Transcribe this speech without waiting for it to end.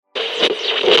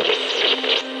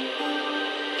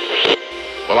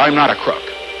Well, I'm not a crook.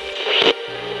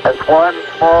 It's one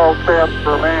small step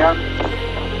for man,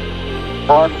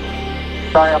 one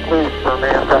giant leap for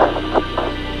mankind.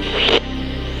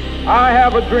 I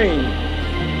have a dream.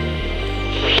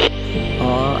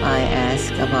 All I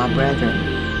ask of our brethren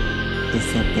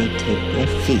is that they take their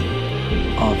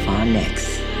feet off our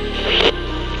necks.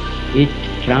 It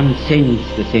transcends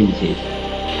the senses.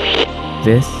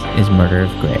 This is Murder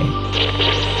of Grey.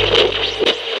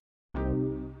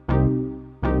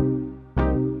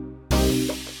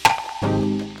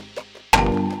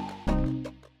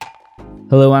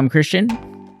 Hello, I'm Christian.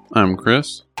 I'm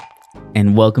Chris.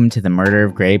 And welcome to the Murder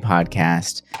of Grey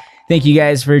podcast. Thank you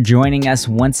guys for joining us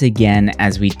once again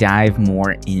as we dive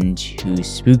more into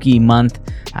Spooky Month.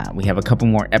 We have a couple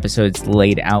more episodes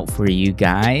laid out for you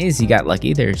guys. You got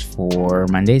lucky. There's 4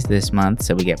 Mondays this month,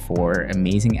 so we get 4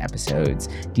 amazing episodes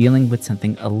dealing with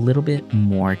something a little bit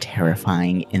more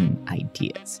terrifying in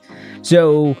ideas.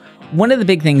 So one of the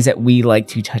big things that we like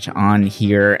to touch on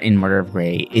here in Murder of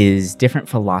Grey is different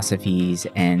philosophies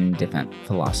and different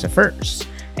philosophers.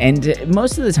 And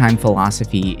most of the time,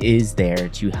 philosophy is there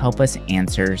to help us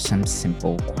answer some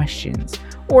simple questions,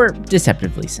 or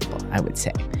deceptively simple, I would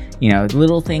say. You know,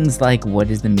 little things like what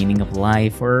is the meaning of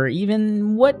life, or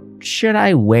even what should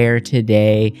I wear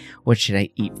today? What should I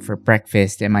eat for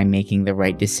breakfast? Am I making the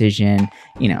right decision?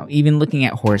 You know, even looking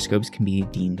at horoscopes can be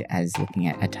deemed as looking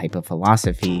at a type of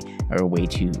philosophy or a way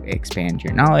to expand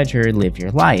your knowledge or live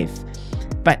your life.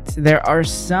 But there are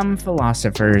some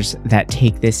philosophers that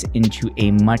take this into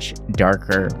a much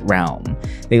darker realm.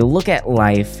 They look at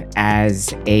life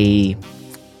as a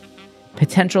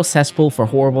potential cesspool for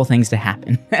horrible things to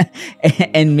happen.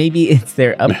 And maybe it's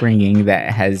their upbringing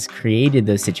that has created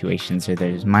those situations or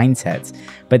those mindsets,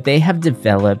 but they have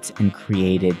developed and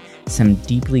created some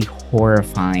deeply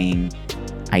horrifying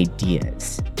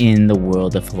ideas in the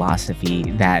world of philosophy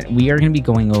that we are going to be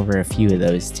going over a few of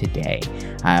those today.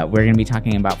 We're going to be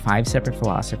talking about 5 separate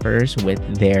philosophers with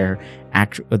their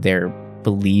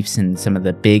beliefs and some of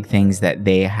the big things that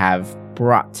they have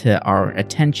brought to our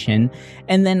attention,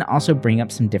 and then also bring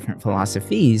up some different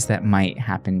philosophies that might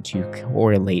happen to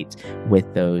correlate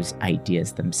with those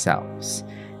ideas themselves.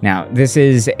 Now, this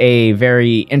is a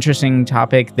very interesting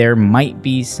topic. There might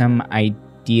be some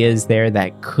ideas there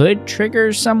that could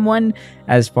trigger someone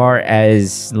as far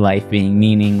as life being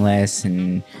meaningless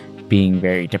and being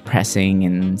very depressing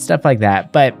and stuff like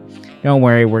that, but don't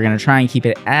worry, we're going to try and keep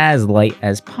it as light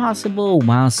as possible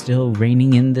while still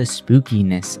reining in the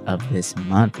spookiness of this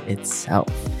month itself.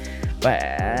 But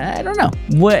I don't know.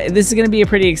 This is going to be a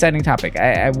pretty exciting topic.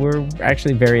 We're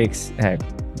actually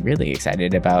really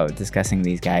excited about discussing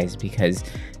these guys because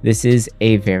this is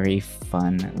a very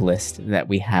fun list that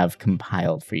we have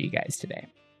compiled for you guys today.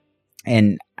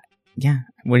 And yeah,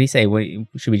 what do you say?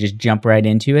 Should we just jump right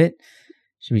into it?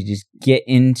 Should we just get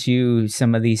into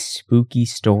some of these spooky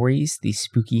stories, these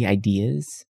spooky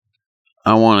ideas?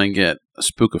 I want to get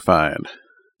spookified.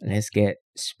 Let's get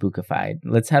spookified.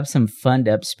 Let's have some funned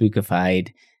up spookified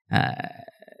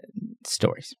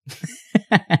stories.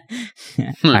 All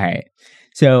right.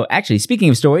 So actually, speaking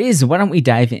of stories, why don't we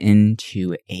dive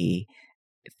into a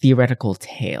theoretical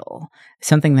tale?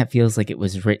 Something that feels like it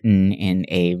was written in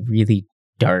a really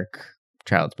dark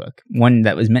child's book, one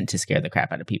that was meant to scare the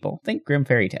crap out of people. Think Grimm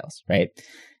fairy tales, right?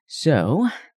 So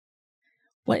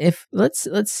what if let's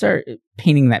start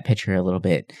painting that picture a little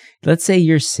bit. Let's say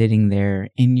you're sitting there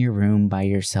in your room by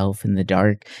yourself in the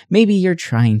dark. Maybe you're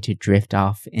trying to drift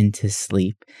off into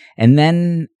sleep, and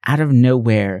then out of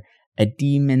nowhere a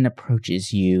demon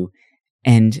approaches you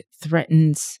and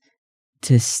threatens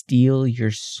to steal your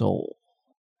soul,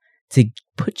 to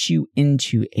put you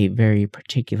into a very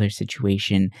particular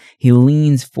situation. He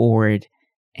leans forward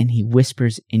and he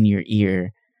whispers in your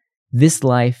ear, "This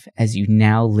life as you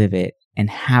now live it and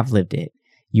have lived it,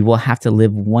 you will have to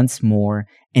live once more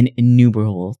and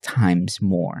innumerable times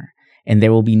more. And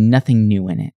there will be nothing new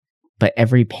in it, but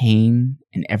every pain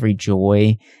and every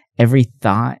joy, every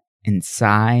thought and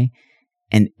sigh,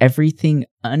 and everything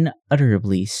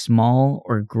unutterably small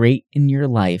or great in your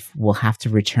life will have to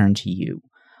return to you,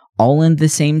 all in the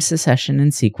same succession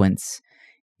and sequence.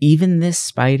 Even this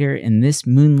spider in this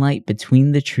moonlight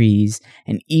between the trees,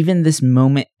 and even this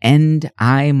moment and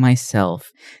I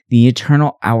myself, the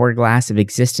eternal hourglass of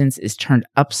existence is turned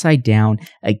upside down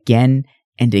again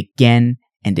and again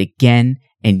and again,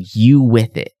 and you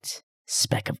with it,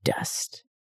 speck of dust."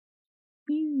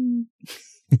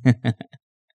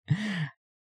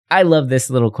 I love this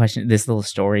little question, this little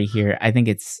story here. I think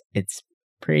it's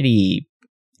pretty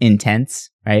intense,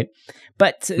 right?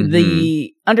 But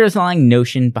the underlying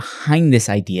notion behind this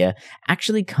idea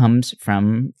actually comes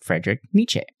from Friedrich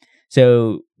Nietzsche.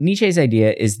 So Nietzsche's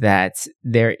idea is that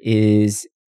there is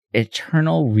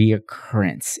eternal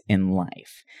reoccurrence in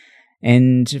life.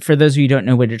 And for those of you who don't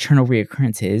know what eternal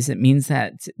reoccurrence is, it means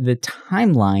that the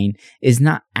timeline is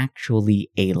not actually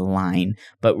a line,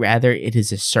 but rather it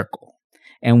is a circle.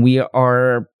 And we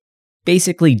are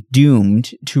basically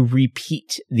doomed to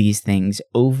repeat these things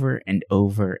over and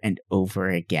over and over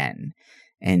again.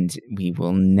 And we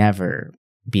will never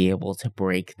be able to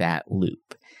break that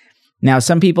loop. Now,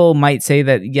 some people might say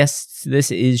that, yes,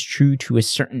 this is true to a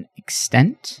certain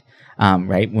extent,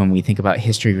 right? When we think about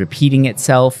history repeating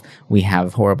itself, we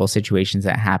have horrible situations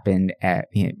that happen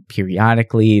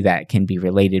periodically that can be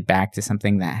related back to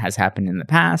something that has happened in the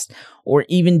past, or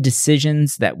even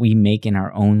decisions that we make in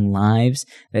our own lives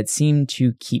that seem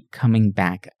to keep coming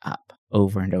back up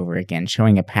over and over again,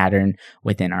 showing a pattern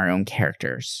within our own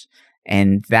characters.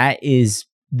 And that is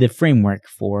the framework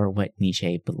for what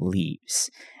Nietzsche believes.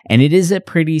 And it is a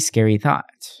pretty scary thought.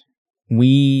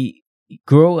 We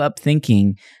grow up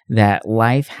thinking that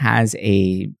life has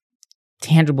a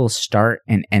tangible start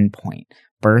and end point,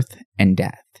 birth and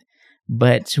death.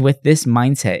 But with this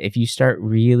mindset, if you start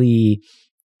really,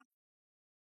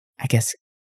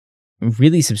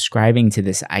 really subscribing to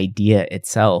this idea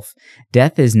itself,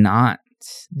 death is not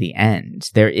the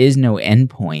end. There is no end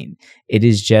point. It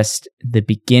is just the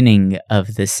beginning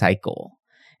of the cycle,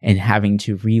 and having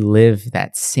to relive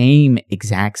that same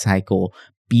exact cycle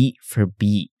beat for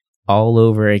beat all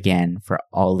over again for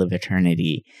all of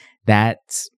eternity. That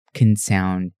can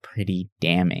sound pretty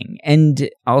damning. And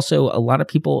also, a lot of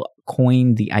people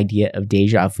coin the idea of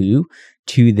deja vu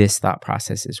to this thought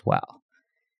process as well.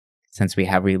 Since we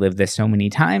have relived this so many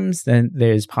times, then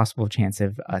there's possible chance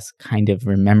of us kind of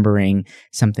remembering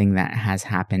something that has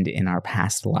happened in our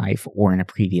past life or in a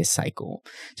previous cycle.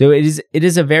 So it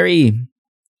is a very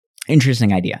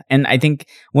interesting idea. And I think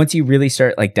once you really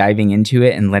start like diving into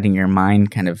it and letting your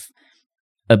mind kind of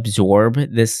absorb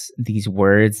these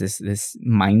words, this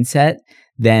mindset,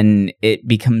 then it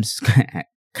becomes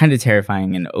kind of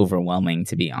terrifying and overwhelming,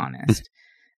 to be honest.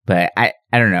 But I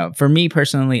don't know. For me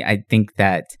personally, I think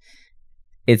that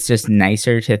it's just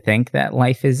nicer to think that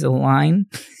life is a line.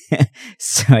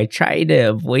 So I try to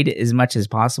avoid it as much as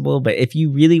possible. But if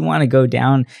you really want to go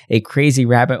down a crazy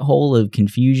rabbit hole of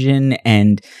confusion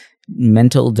and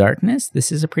mental darkness,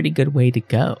 this is a pretty good way to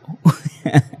go.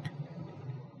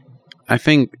 I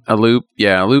think a loop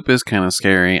is kind of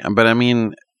scary. But I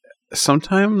mean,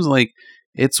 sometimes like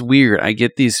it's weird. I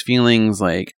get these feelings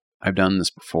like I've done this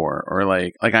before, or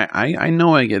like I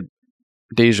know I get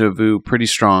deja vu pretty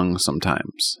strong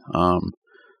sometimes. A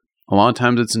lot of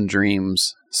times it's in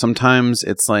dreams. Sometimes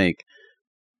it's like,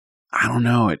 I don't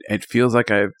know, it feels like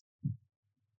I've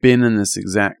been in this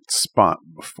exact spot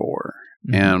before.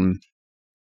 Mm-hmm. And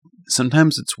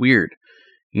sometimes it's weird.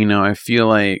 You know, I feel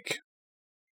like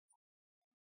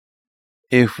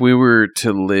if we were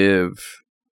to live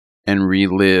and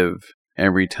relive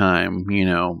every time, you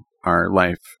know, our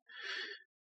life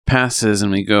passes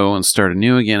and we go and start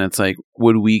anew again, it's like,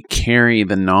 would we carry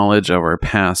the knowledge of our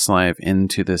past life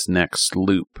into this next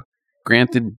loop?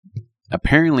 Granted,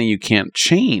 apparently you can't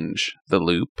change the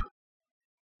loop,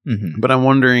 but I'm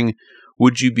wondering,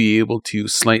 would you be able to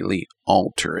slightly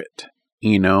alter it?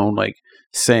 You know, like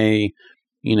say,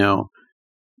 you know,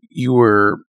 you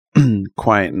were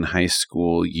quiet in high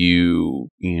school, you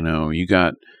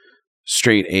got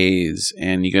straight A's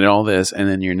and you get all this, and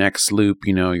then your next loop,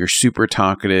 you know, you're super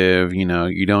talkative, you know,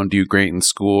 you don't do great in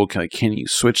school. Can you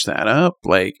switch that up?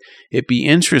 Like, it'd be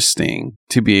interesting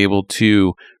to be able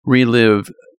to relive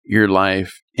your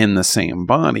life in the same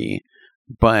body,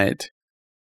 but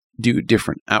do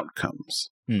different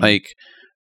outcomes. Like,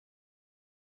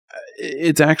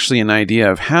 it's actually an idea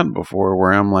I've had before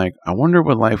where I'm like, I wonder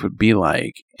what life would be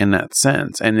like in that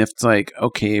sense. And if it's like,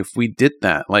 okay, if we did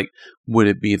that, like, would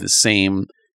it be the same,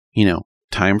 you know,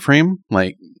 time frame?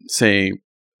 Like, say,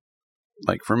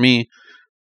 like for me,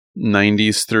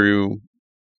 90s through,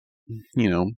 you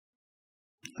know,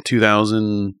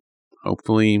 2000,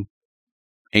 hopefully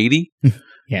 80.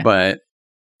 Yeah. But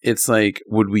it's like,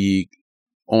 would we,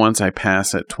 once I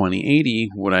pass at 2080,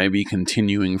 would I be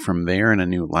continuing from there in a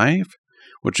new life?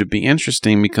 Which would be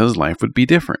interesting because life would be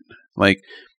different. Like,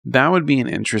 that would be an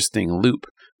interesting loop.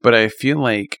 But I feel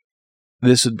like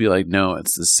this would be like, no,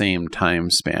 it's the same time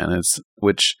span.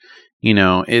 Which, you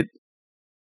know, it'd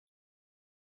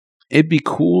be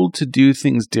cool to do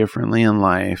things differently in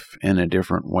life in a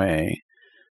different way.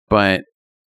 But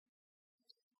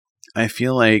I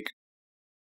feel like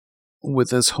with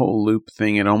this whole loop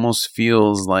thing, it almost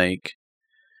feels like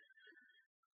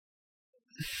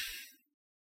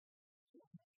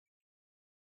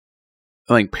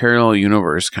parallel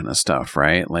universe kind of stuff,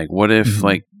 right? Like, what if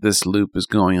like this loop is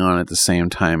going on at the same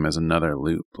time as another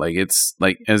loop? Like, it's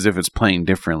like as if it's playing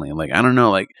differently. Like, I don't know.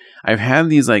 Like, I've had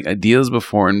these like ideas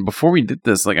before, and before we did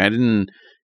this, like, I didn't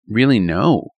really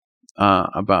know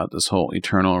about this whole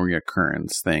eternal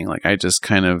reoccurrence thing. Like, I just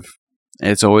kind of,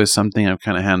 it's always something I've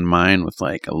kind of had in mind with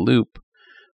like a loop,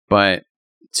 but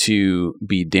to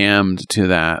be damned to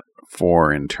that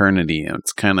for eternity,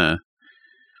 it's kind of,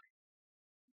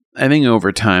 I think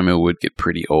over time it would get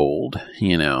pretty old,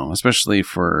 you know, especially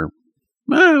for,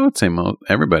 I would say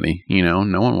everybody, you know,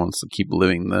 no one wants to keep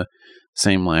living the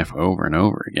same life over and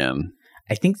over again.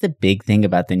 I think the big thing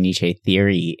about the Nietzsche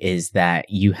theory is that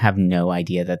you have no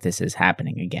idea that this is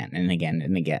happening again and again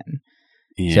and again.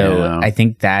 Yeah. So I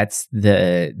think that's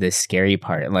the scary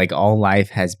part. Like, all life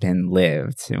has been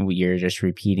lived, and you're just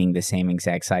repeating the same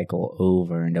exact cycle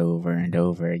over and over and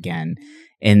over again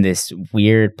in this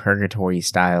weird purgatory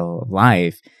style of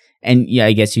life. And yeah,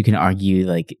 I guess you can argue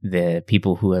like the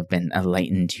people who have been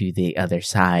enlightened to the other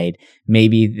side,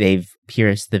 maybe they've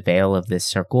pierced the veil of this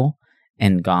circle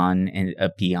and gone and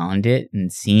beyond it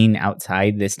and seen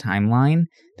outside this timeline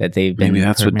that they've been. Maybe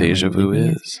that's what deja vu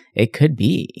is. It could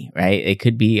be, right? It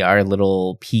could be our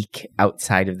little peek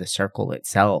outside of the circle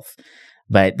itself.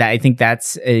 But I think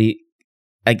that's a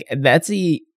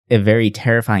very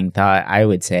terrifying thought, I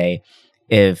would say.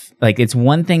 If like, it's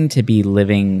one thing to be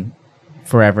living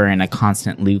forever in a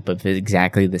constant loop of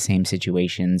exactly the same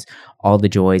situations, all the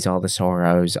joys, all the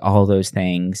sorrows, all those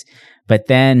things, but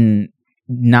then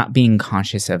not being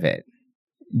conscious of it,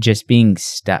 just being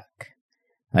stuck,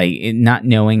 like not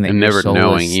knowing that and your never soul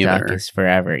knowing is stuck either. is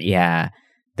forever. Yeah,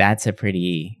 that's a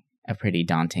pretty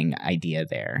daunting idea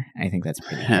there. I think that's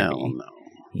pretty Hell heavy. no.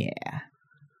 Yeah.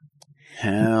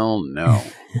 Hell no.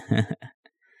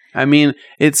 I mean,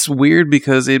 it's weird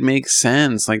because it makes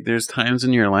sense. Like, there's times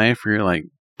in your life where you're like,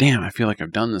 damn, I feel like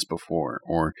I've done this before.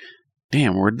 Or,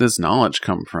 damn, where'd this knowledge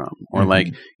come from? Or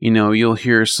like, you know, you'll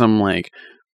hear some like,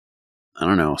 I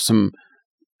don't know,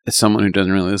 someone who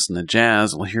doesn't really listen to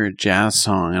jazz will hear a jazz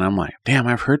song and I'm like, damn,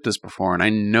 I've heard this before. And I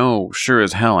know sure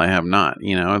as hell I have not.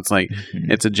 You know, it's like,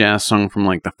 it's a jazz song from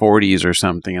like the 40s or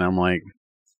something. And I'm like,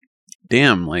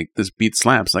 damn, like this beat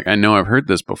slaps. Like, I know I've heard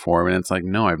this before, but it's like,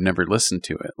 no, I've never listened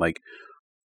to it. Like,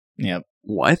 yep.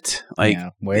 What? Like, yeah.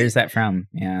 Where is that from?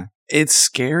 Yeah. It's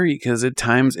scary because at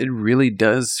times it really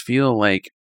does feel like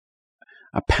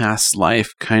a past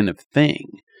life kind of thing.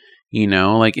 You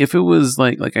know, like if it was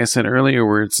like I said earlier,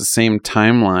 where it's the same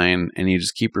timeline and you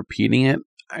just keep repeating it,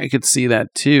 I could see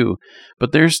that too.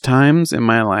 But there's times in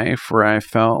my life where I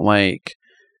felt like,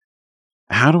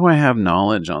 how do I have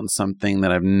knowledge on something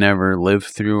that I've never lived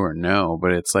through or know?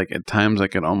 But it's like at times I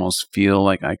could almost feel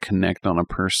like I connect on a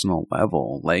personal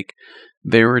level. Like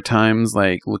there were times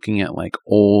like looking at like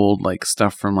old like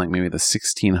stuff from like maybe the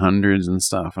 1600s and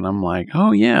stuff. And I'm like,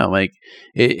 oh yeah, like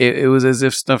it was as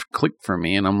if stuff clicked for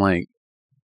me. And I'm like,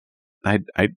 I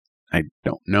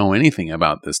don't know anything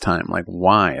about this time. Like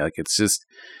why? Like it's just,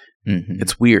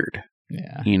 it's weird.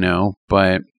 Yeah. You know,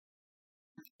 but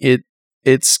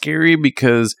it's scary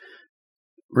because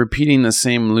repeating the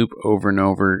same loop over and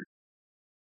over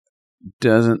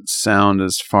doesn't sound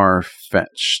as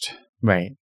far-fetched.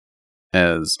 Right.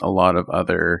 As a lot of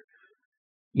other,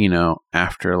 you know,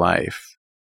 afterlife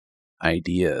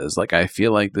ideas. Like, I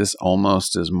feel like this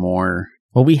almost is more...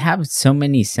 Well, we have so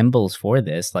many symbols for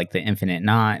this, like the infinite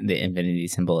knot, the infinity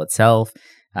symbol itself,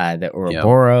 the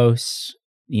Ouroboros,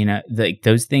 you know, like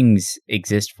those things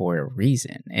exist for a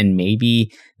reason. And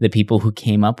maybe the people who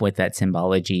came up with that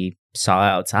symbology saw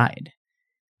outside.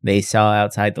 They saw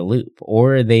outside the loop,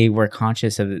 or they were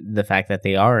conscious of the fact that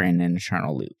they are in an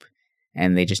eternal loop.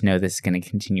 And they just know this is going to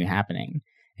continue happening.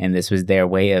 And this was their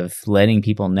way of letting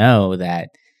people know that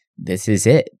this is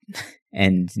it.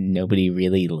 And nobody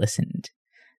really listened.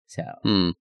 So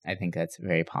I think that's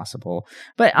very possible.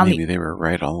 But maybe they were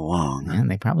right all along. Yeah,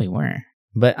 they probably were.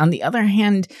 But on the other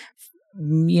hand,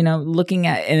 you know, looking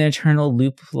at an eternal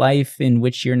loop life in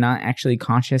which you're not actually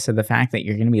conscious of the fact that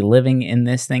you're going to be living in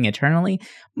this thing eternally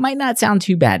might not sound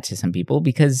too bad to some people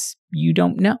because you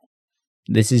don't know.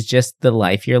 This is just the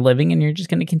life you're living and you're just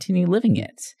going to continue living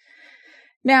it.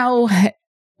 Now,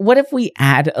 what if we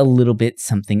add a little bit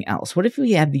something else? What if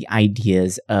we add the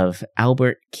ideas of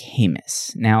Albert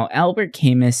Camus? Now, Albert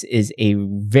Camus is a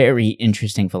very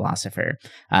interesting philosopher.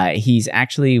 He's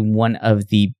actually one of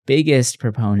the biggest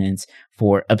proponents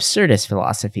for absurdist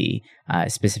philosophy,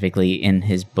 specifically in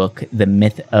his book, The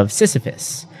Myth of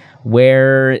Sisyphus,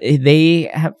 where they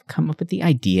have come up with the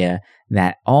idea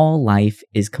that all life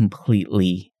is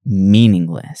completely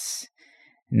meaningless.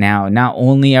 Now, not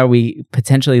only are we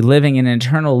potentially living in an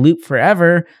eternal loop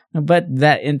forever, but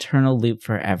that eternal loop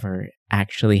forever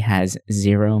actually has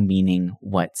zero meaning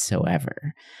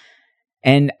whatsoever.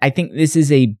 And I think this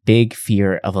is a big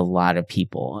fear of a lot of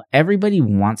people. Everybody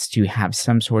wants to have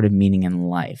some sort of meaning in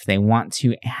life. They want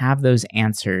to have those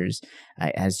answers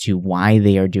as to why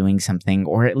they are doing something,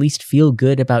 or at least feel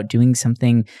good about doing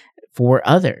something for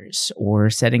others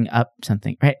or setting up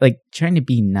something, right? Like trying to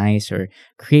be nice or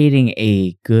creating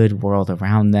a good world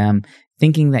around them,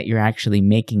 thinking that you're actually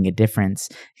making a difference.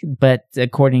 But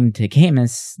according to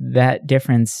Camus, that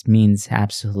difference means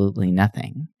absolutely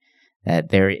nothing. That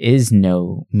there is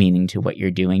no meaning to what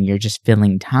you're doing. You're just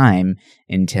filling time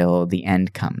until the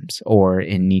end comes, or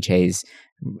in Nietzsche's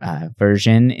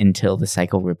version, until the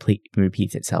cycle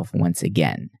repeats itself once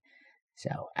again. So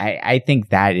I think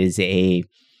that is a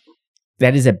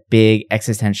big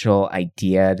existential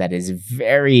idea that is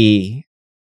very,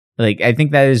 like, I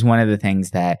think that is one of the things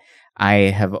that I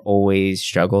have always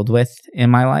struggled with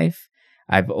in my life.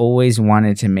 I've always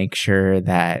wanted to make sure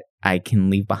that I can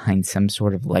leave behind some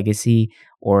sort of legacy,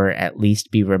 or at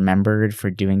least be remembered for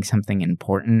doing something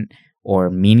important or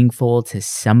meaningful to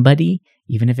somebody,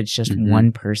 even if it's just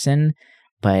one person.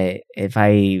 But if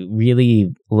I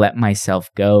really let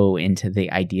myself go into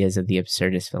the ideas of the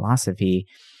absurdist philosophy,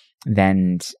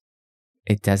 then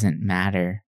it doesn't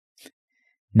matter.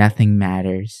 Nothing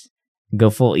matters. Go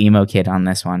full emo kid on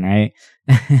this one, right?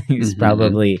 He's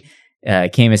probably...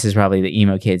 Camus is probably the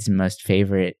emo kid's most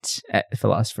favorite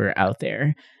philosopher out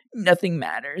there. Nothing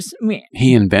matters.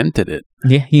 He invented it.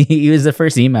 Yeah, he was the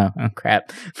first emo. Oh,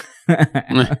 crap.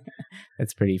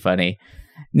 That's pretty funny.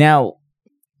 Now,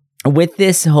 with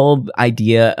this whole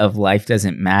idea of life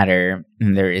doesn't matter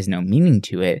and there is no meaning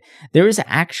to it, there is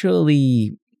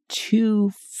actually two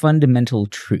fundamental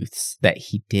truths that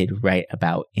he did write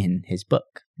about in his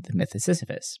book, The Myth of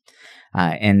Sisyphus.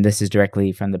 And this is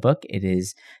directly from the book. It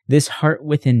is, "This heart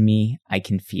within me I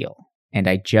can feel, and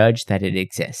I judge that it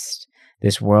exists.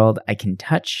 This world I can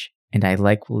touch, and I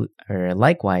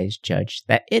likewise judge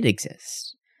that it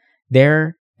exists.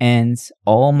 There ends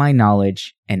all my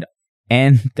knowledge, and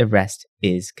the rest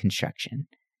is construction."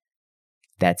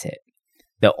 That's it.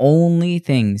 The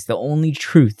only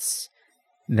truths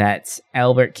that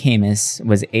Albert Camus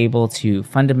was able to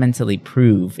fundamentally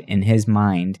prove in his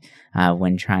mind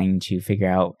when trying to figure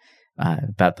out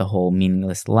about the whole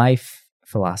meaningless life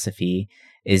philosophy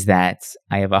is that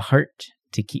I have a heart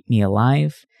to keep me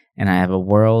alive, and I have a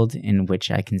world in which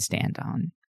I can stand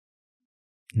on.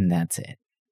 And that's it.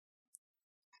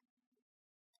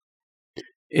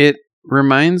 It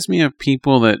reminds me of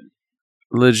people that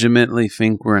legitimately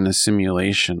think we're in a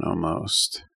simulation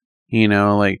almost. You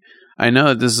know, like, I know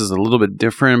that this is a little bit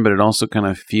different, but it also kind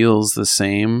of feels the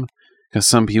same, because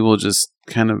some people just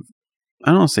kind of,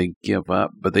 I don't want to say give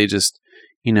up, but they just,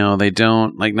 you know, they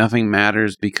don't, like, nothing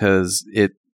matters because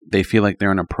they feel like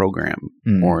they're in a program,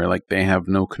 or like they have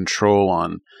no control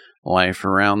on life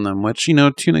around them, which, you know,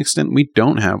 to an extent, we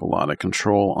don't have a lot of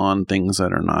control on things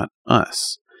that are not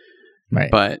us.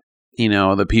 Right. But, you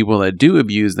know, the people that do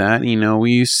abuse that, you know,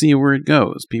 we see where it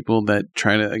goes. People that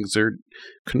try to exert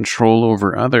control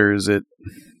over others, it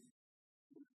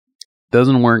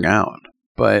doesn't work out.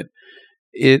 But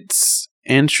it's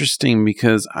interesting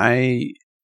because I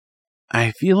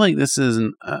feel like this is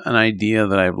an idea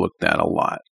that I've looked at a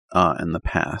lot in the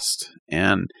past.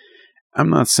 And I'm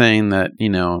not saying that, you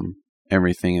know,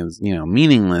 everything is, you know,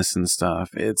 meaningless and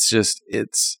stuff. It's just,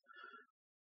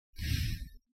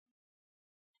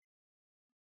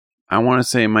 I want to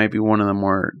say it might be one of the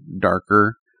more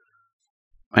darker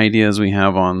ideas we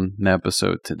have on the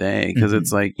episode today, because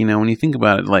it's like, you know, when you think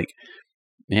about it, like,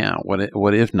 yeah,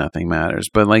 what if nothing matters?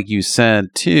 But like you said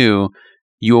too,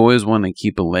 you always want to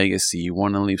keep a legacy. You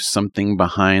want to leave something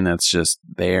behind that's just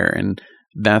there, and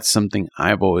that's something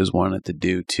I've always wanted to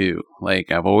do too.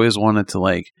 Like, I've always wanted to,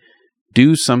 like,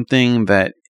 do something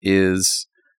that is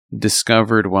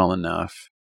discovered well enough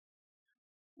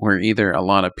where either a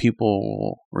lot of people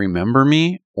will remember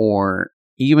me, or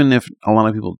even if a lot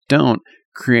of people don't,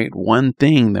 create one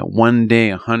thing that one day,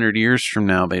 100 years from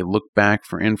now, they look back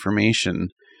for information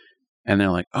and they're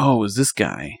like, oh, it was this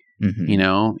guy. You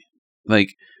know, like,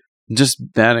 just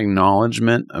that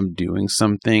acknowledgement of doing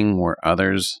something where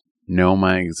others know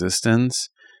my existence,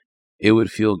 it would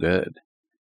feel good.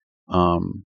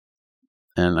 And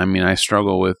I mean, I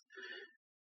struggle with,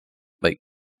 like,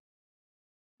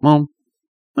 well,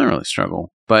 not really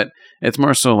struggle, but it's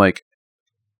more so like,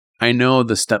 I know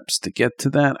the steps to get to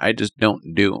that. I just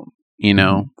don't do them. you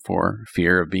know, for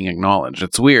fear of being acknowledged.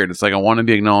 It's weird. It's like I want to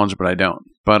be acknowledged, but I don't.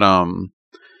 But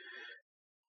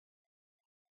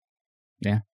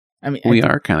yeah. I mean, we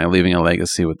are kind of leaving a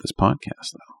legacy with this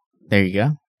podcast, though. There you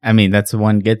go. I mean, that's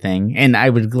one good thing. And I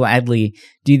would gladly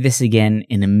do this again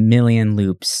in a million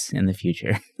loops in the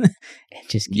future. And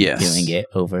just keep doing it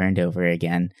over and over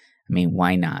again. I mean,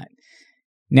 why not?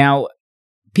 Now,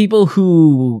 people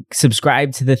who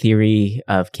subscribe to the theory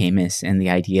of Camus and the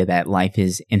idea that life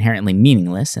is inherently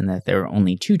meaningless and that there are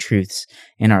only two truths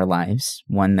in our lives,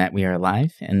 one that we are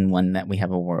alive and one that we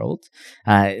have a world,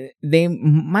 they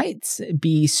might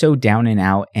be so down and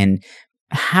out and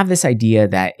have this idea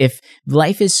that if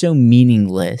life is so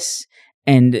meaningless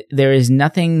and there is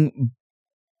nothing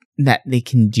that they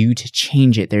can do to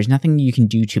change it, there's nothing you can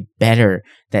do to better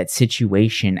that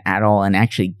situation at all and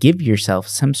actually give yourself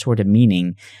some sort of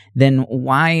meaning, then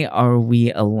why are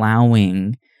we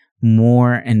allowing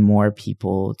more and more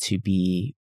people to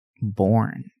be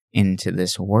born into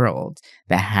this world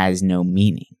that has no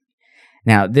meaning?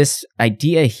 Now, this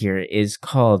idea here is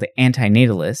called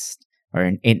antinatalist, or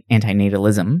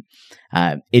antinatalism.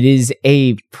 It is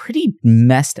a pretty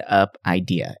messed up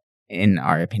idea, in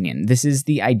our opinion. This is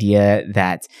the idea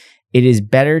that it is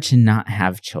better to not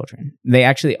have children. They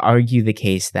actually argue the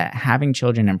case that having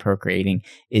children and procreating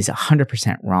is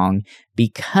 100% wrong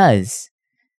because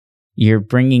you're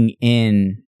bringing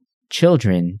in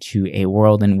children to a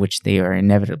world in which they are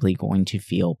inevitably going to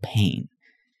feel pain.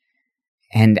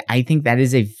 And I think that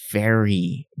is a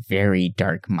very, very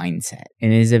dark mindset.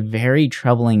 And it is a very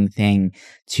troubling thing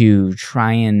to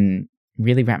try and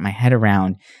really wrap my head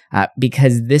around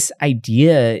because this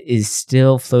idea is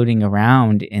still floating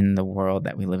around in the world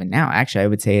that we live in now. Actually, I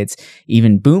would say it's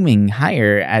even booming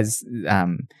higher, as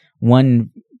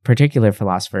one particular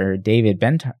philosopher, David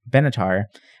Benatar,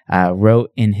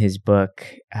 wrote in his book,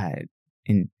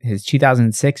 in his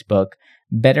 2006 book,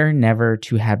 Better Never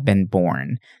to Have Been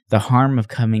Born, The Harm of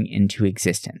Coming into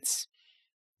Existence.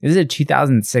 This is a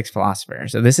 2006 philosopher.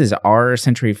 So this is our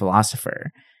century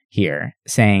philosopher here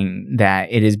saying that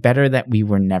it is better that we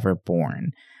were never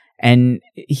born. And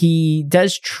he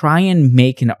does try and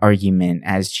make an argument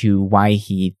as to why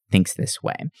he thinks this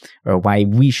way, or why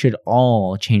we should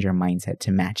all change our mindset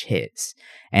to match his.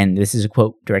 And this is a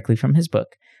quote directly from his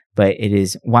book. But it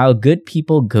is, while good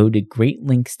people go to great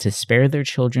lengths to spare their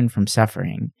children from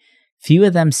suffering, few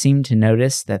of them seem to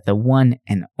notice that the one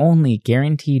and only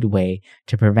guaranteed way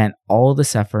to prevent all the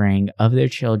suffering of their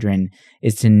children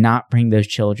is to not bring those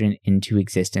children into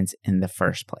existence in the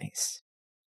first place.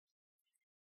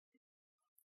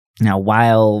 Now,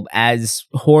 while as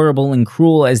horrible and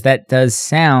cruel as that does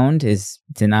sound, is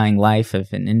denying life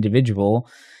of an individual,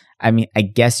 I mean, I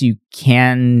guess you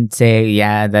can say,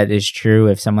 yeah, that is true.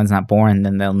 If someone's not born,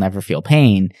 then they'll never feel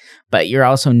pain. But you're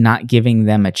also not giving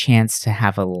them a chance to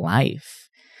have a life.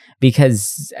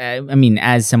 Because, I mean,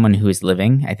 as someone who is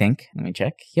living, I think, let me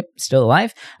check. Yep, still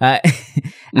alive. I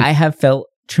have felt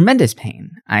tremendous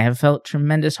pain. I have felt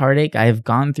tremendous heartache. I have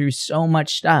gone through so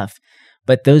much stuff.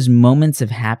 But those moments of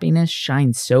happiness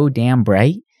shine so damn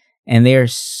bright. And they are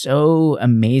so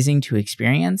amazing to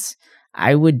experience.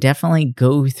 I would definitely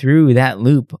go through that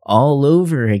loop all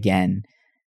over again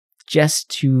just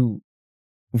to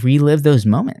relive those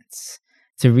moments,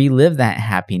 to relive that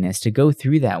happiness, to go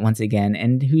through that once again.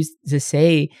 And who's to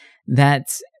say that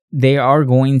they are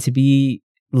going to be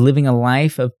living a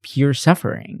life of pure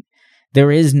suffering?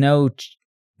 There is no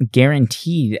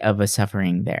guarantee of a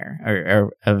suffering there,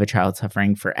 or of a child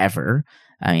suffering forever.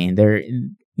 I mean,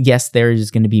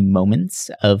 there's going to be moments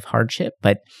of hardship,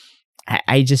 but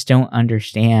I just don't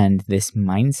understand this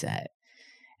mindset.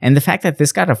 And the fact that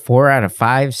this got a 4 out of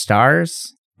 5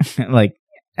 stars, like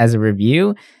as a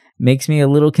review, makes me a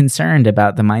little concerned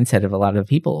about the mindset of a lot of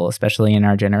people, especially in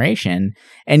our generation.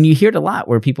 And you hear it a lot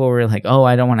where people were like, oh,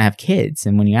 I don't want to have kids.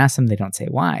 And when you ask them, they don't say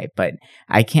why. But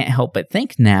I can't help but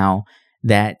think now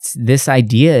that this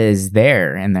idea is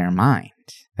there in their mind,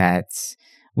 that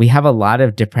we have a lot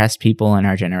of depressed people in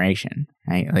our generation,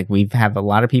 right? Like we have a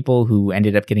lot of people who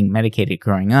ended up getting medicated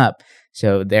growing up.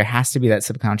 So there has to be that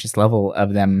subconscious level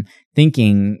of them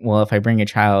thinking, well, if I bring a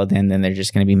child in, then they're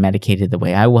just going to be medicated the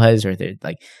way I was, or they're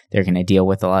going to deal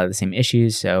with a lot of the same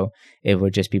issues. So it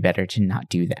would just be better to not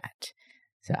do that.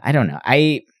 So I don't know.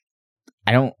 I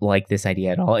don't like this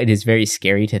idea at all. It is very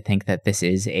scary to think that this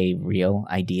is a real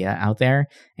idea out there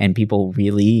and people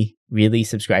really, really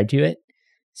subscribe to it.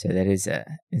 So that is a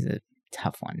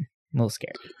tough one. A little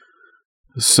scary.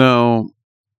 So,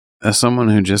 as someone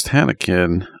who just had a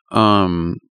kid,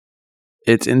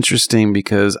 it's interesting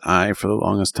because I, for the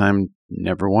longest time,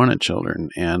 never wanted children.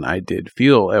 And I did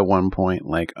feel at one point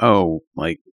like, oh,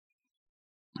 like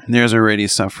there's already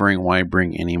suffering. Why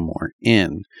bring any more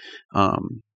in?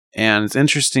 And it's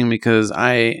interesting because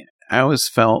I always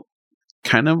felt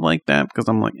kind of like that, because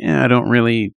I'm like, I don't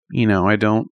really, I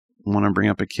don't want to bring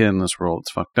up a kid in this world.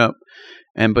 It's fucked up.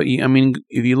 But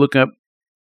if you look up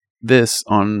this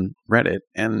on Reddit,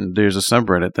 and there's a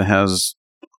subreddit that has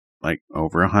like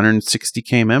over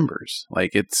 160K members,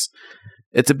 like it's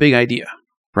a big idea,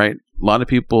 right? A lot of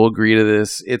people agree to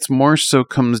this. It's more so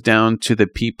comes down to the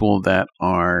people that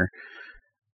are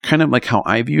kind of like how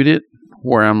I viewed it,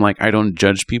 where I'm like, I don't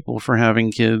judge people for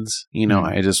having kids.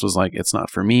 I just was like, it's not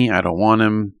for me. I don't want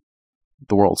him.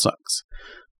 The world sucks.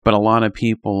 But a lot of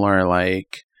people are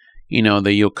like,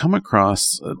 that you'll come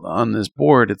across on this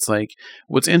board. It's like,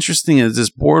 what's interesting is this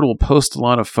board will post a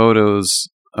lot of photos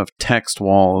of text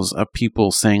walls of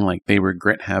people saying like they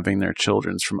regret having their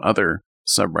children from other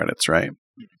subreddits, right?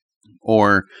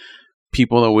 Or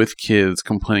people that are with kids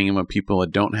complaining about people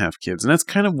that don't have kids. And that's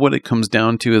kind of what it comes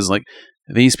down to, is like,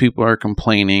 these people are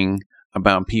complaining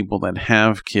about people that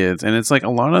have kids. And it's like a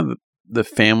lot of the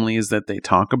families that they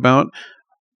talk about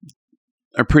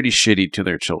are pretty shitty to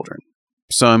their children.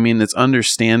 So, it's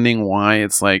understanding why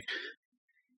it's like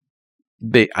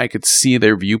I could see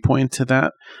their viewpoint to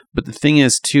that. But the thing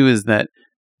is, too, is that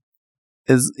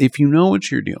if you know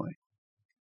what you're doing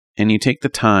and you take the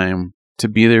time to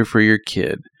be there for your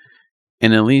kid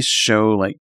and at least show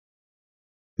like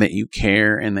that you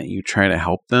care and that you try to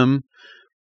help them,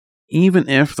 even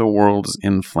if the world is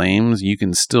in flames, you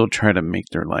can still try to make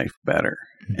their life better.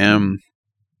 And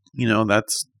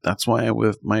that's why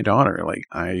with my daughter, like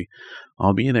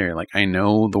I'll be there. Like, I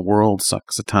know the world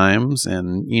sucks at times,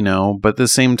 and but at the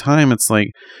same time, it's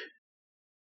like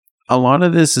a lot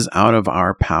of this is out of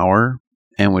our power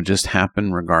and would just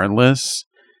happen regardless.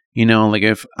 Like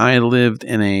if I lived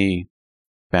in a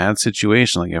bad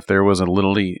situation, like if there was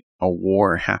literally a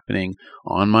war happening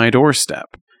on my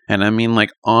doorstep, and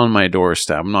like on my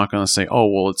doorstep, I'm not going to say, oh,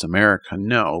 well, it's America.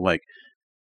 No, like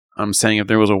I'm saying if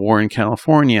there was a war in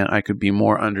California, I could be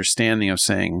more understanding of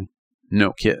saying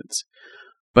no kids.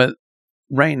 But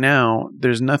right now,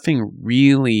 there's nothing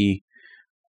really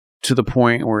to the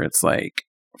point where it's like,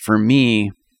 for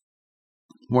me,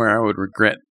 where I would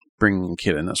regret bringing a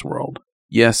kid in this world.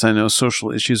 Yes, I know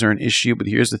social issues are an issue, but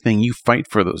here's the thing. You fight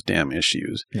for those damn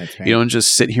issues. That's right. You don't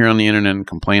just sit here on the internet and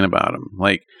complain about them.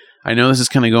 Like, I know this is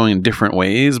kind of going in different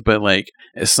ways, but like,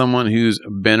 as someone who's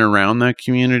been around that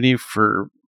community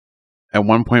at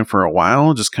one point for a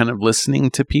while, just kind of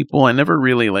listening to people, I never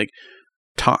really like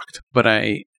talked, but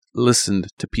I listened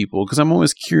to people because I'm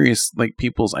always curious, like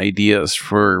people's ideas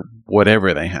for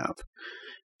whatever they have.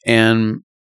 And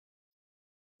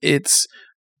it's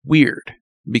weird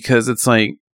because it's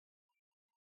like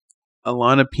a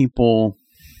lot of people,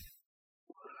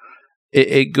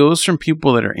 it goes from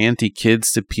people that are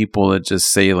anti-kids to people that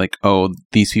just say like, oh,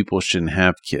 these people shouldn't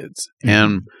have kids. Mm-hmm.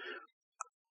 And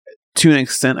to an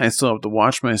extent, I still have to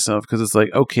watch myself because it's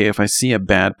like, okay, if I see a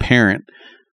bad parent,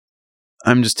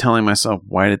 I'm just telling myself,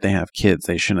 why did they have kids?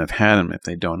 They shouldn't have had them if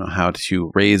they don't know how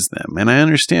to raise them. And I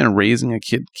understand raising a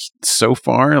kid so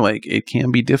far, like it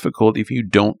can be difficult if you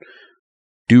don't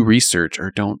do research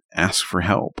or don't ask for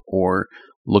help or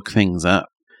look things up,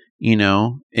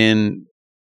 and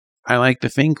I like to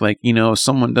think like, if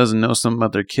someone doesn't know something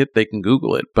about their kid, they can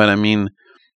Google it. But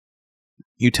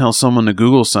you tell someone to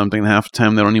Google something, half the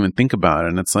time they don't even think about it.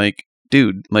 And it's like,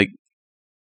 dude, like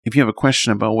if you have a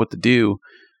question about what to do,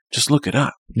 just look it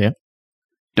up. Yeah.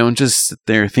 Don't just sit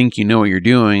there, think you know what you're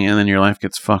doing, and then your life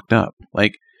gets fucked up.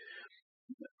 Like,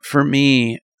 for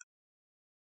me,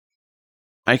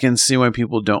 I can see why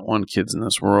people don't want kids in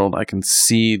this world. I can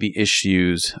see the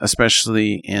issues,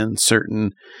 especially in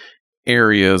certain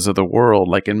areas of the world.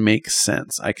 Like, it makes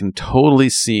sense. I can totally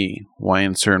see why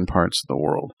in certain parts of the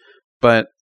world. But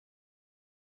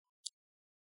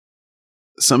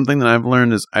something that I've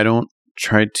learned is I don't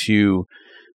try to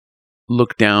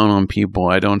look down on people.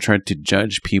 I don't try to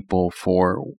judge people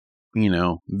for,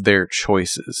 their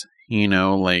choices.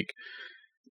 Like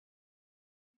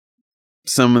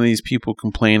some of these people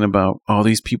complain about, oh,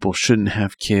 these people shouldn't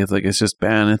have kids. Like, it's just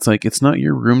bad. And it's like, it's not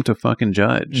your room to fucking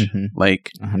judge. Mm-hmm.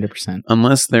 Like, 100%.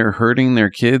 Unless they're hurting their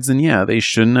kids, then yeah, they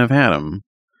shouldn't have had them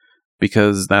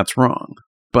because that's wrong.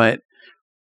 But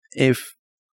if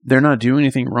they're not doing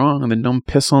anything wrong, then don't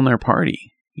piss on their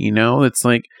party. It's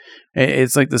like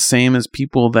the same as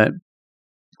people that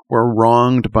were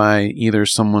wronged by either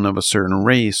someone of a certain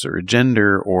race or a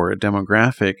gender or a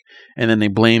demographic, and then they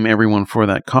blame everyone for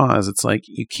that cause. It's like,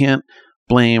 you can't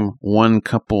blame one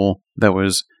couple that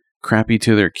was crappy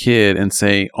to their kid and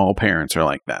say all parents are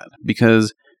like that,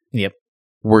 because yep.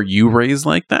 Were you raised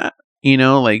like that? You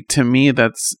know, like, to me,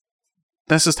 that's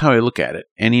just how I look at it.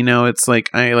 And, you know, it's like,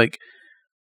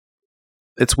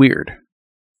 it's weird.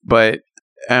 But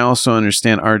I also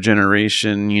understand our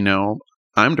generation, you know,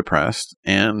 I'm depressed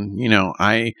and, you know,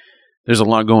 there's a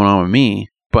lot going on with me,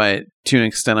 but to an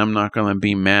extent, I'm not going to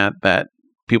be mad that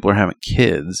people are having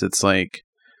kids. It's like,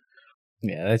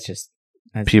 yeah, that's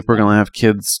people are going to have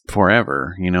kids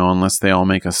forever, you know, unless they all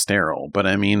make us sterile. But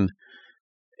I mean,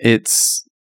 it's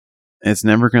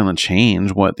never going to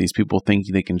change what these people think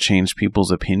they can change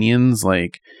people's opinions.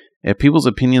 Like, if people's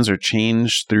opinions are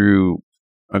changed through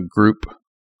a group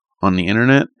on the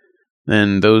internet,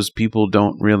 then those people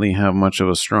don't really have much of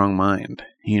a strong mind.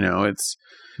 You know, it's,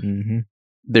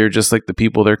 they're just like the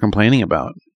people they're complaining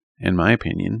about, in my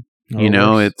opinion. Or you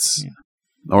know, worse. it's,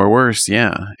 or worse.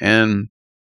 Yeah. And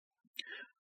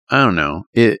I don't know.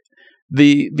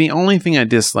 The only thing I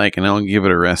dislike, and I'll give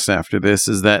it a rest after this,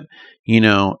 is that, you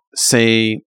know,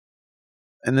 say,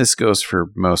 and this goes for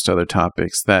most other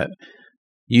topics, that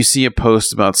you see a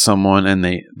post about someone and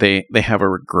they have a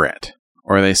regret,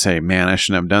 or they say, man, I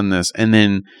shouldn't have done this. And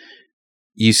then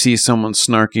you see someone's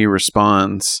snarky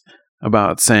response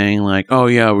about saying like, oh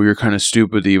yeah, well, you're kind of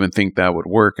stupid to even think that would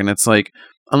work. And it's like,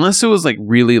 unless it was like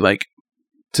really like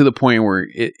to the point where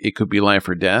it could be life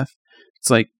or death, it's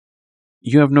like,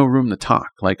 you have no room to talk.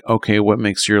 Like, okay, what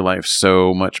makes your life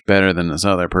so much better than this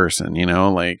other person? You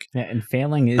know, like, yeah, and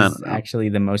failing is actually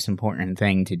the most important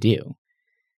thing to do.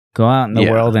 Go out in the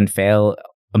world and fail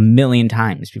 1,000,000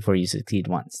 times before you succeed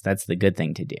once. That's the good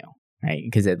thing to do, right?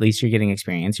 Because at least you're getting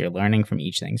experience, you're learning from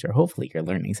each thing, or hopefully you're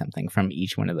learning something from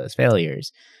each one of those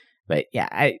failures. But yeah,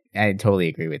 I totally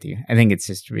agree with you. I think it's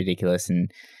just ridiculous, and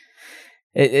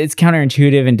it's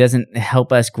counterintuitive and doesn't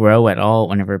help us grow at all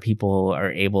whenever people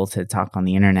are able to talk on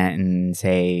the internet and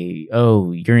say,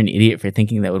 oh, you're an idiot for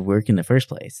thinking that would work in the first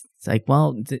place. It's like,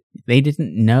 well, they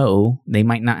didn't know. They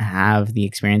might not have the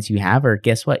experience you have, or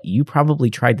guess what? You probably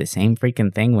tried the same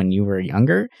freaking thing when you were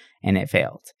younger and it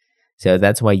failed. So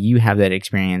that's why you have that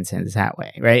experience and it's that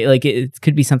way, right? Like it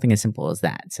could be something as simple as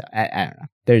that. So I don't know.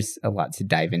 There's a lot to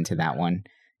dive into that one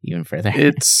even further.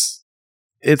 It's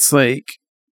like,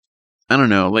 I don't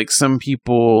know, like some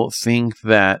people think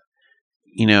that,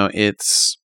 you know,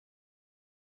 it's,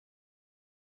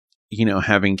 you know,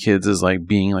 having kids is like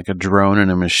being like a drone in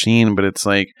a machine, but it's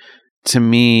like, to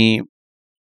me,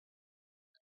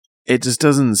 it just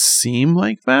doesn't seem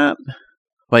like that.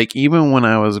 Like, even when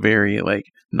I was very like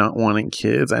not wanting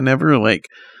kids, I never like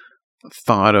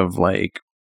thought of like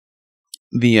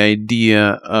the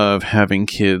idea of having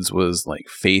kids was like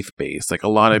faith-based. Like a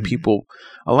lot of people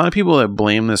that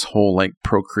blame this whole like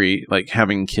procreate, like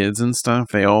having kids and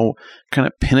stuff, they all kind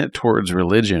of pin it towards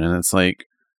religion. And it's like,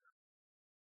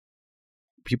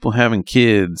 people having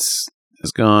kids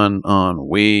has gone on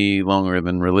way longer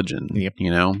than religion, you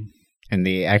know? And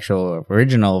the actual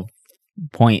original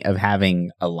point of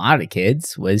having a lot of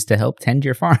kids was to help tend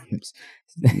your farms.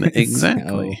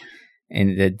 Exactly.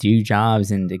 And to do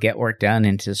jobs and to get work done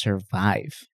and to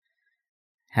survive.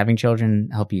 Having children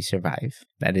help you survive.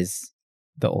 That is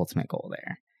the ultimate goal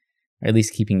there. Or at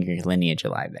least keeping your lineage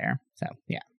alive there. So,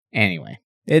 yeah. Anyway,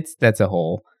 that's a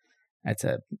whole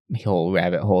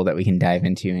rabbit hole that we can dive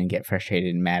into and get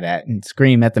frustrated and mad at and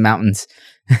scream at the mountains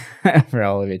for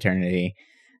all of eternity.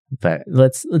 But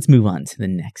let's move on to the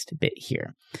next bit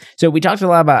here. So we talked a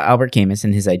lot about Albert Camus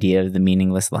and his idea of the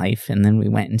meaningless life, and then we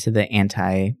went into the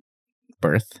anti-birthers,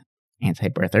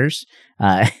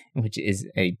 which is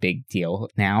a big deal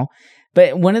now.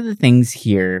 But one of the things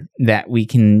here that we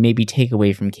can maybe take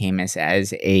away from Camus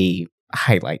as a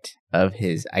highlight of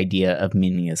his idea of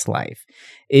meaningless life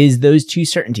is those two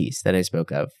certainties that I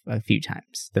spoke of a few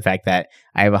times. The fact that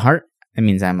I have a heart, that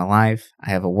means I'm alive. I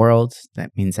have a world,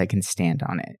 that means I can stand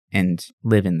on it and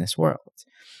live in this world.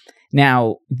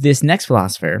 Now, this next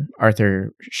philosopher,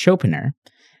 Arthur Schopenhauer,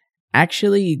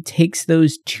 actually takes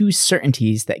those two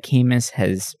certainties that Camus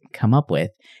has come up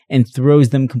with and throws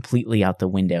them completely out the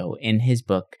window in his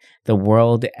book, The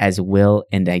World as Will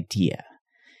and Idea.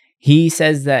 He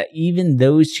says that even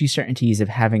those two certainties of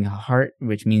having a heart,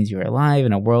 which means you're alive,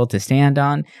 and a world to stand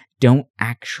on, don't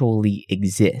actually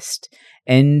exist.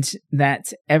 And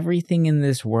that everything in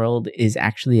this world is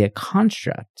actually a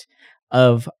construct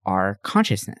of our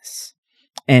consciousness.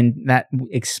 And that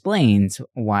explains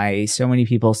why so many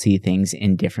people see things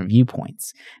in different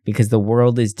viewpoints, because the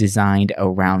world is designed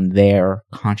around their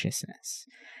consciousness.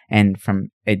 And from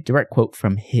a direct quote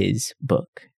from his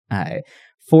book,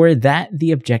 For that,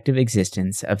 the objective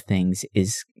existence of things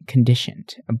is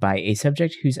conditioned by a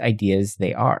subject whose ideas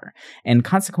they are, and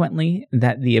consequently,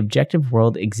 that the objective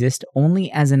world exists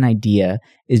only as an idea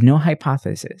is no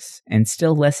hypothesis, and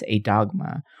still less a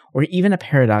dogma, or even a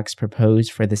paradox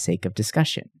proposed for the sake of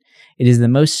discussion. It is the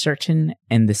most certain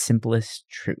and the simplest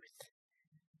truth,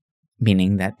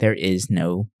 meaning that there is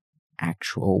no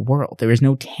actual world. There is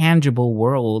no tangible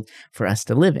world for us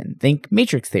to live in. Think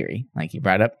matrix theory, like you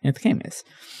brought up with Camus.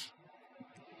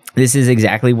 This is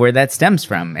exactly where that stems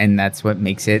from, and that's what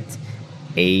makes it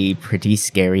a pretty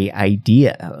scary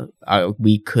idea.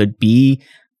 We could be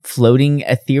floating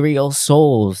ethereal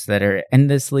souls that are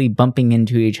endlessly bumping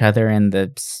into each other in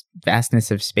the vastness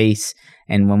of space,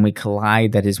 and when we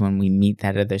collide, that is when we meet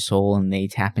that other soul and they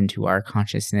tap into our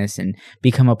consciousness and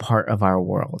become a part of our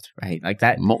world, right? Like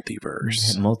that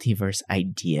multiverse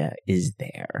idea is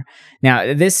there.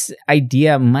 Now, this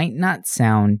idea might not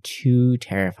sound too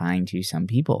terrifying to some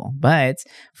people, but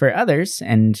for others,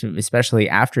 and especially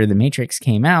after The Matrix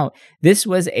came out, this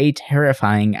was a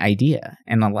terrifying idea,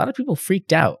 and a lot of people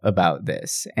freaked out about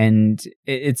this. And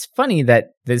it's funny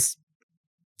that this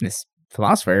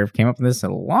philosopher came up with this a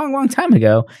long, long time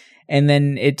ago, and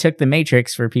then it took The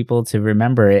Matrix for people to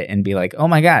remember it and be like, "Oh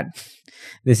my God,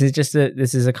 this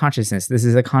is a consciousness. This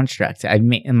is a construct.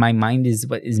 My mind is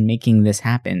what is making this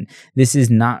happen. This is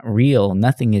not real.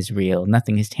 Nothing is real.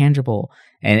 Nothing is tangible."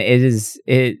 And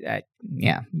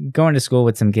going to school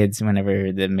with some kids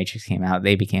whenever The Matrix came out,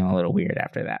 they became a little weird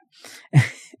after that.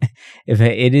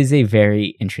 It is a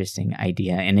very interesting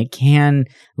idea, and it can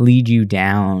lead you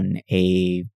down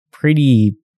a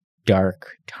pretty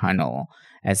dark tunnel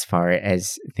as far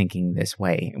as thinking this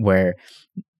way, where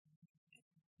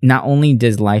not only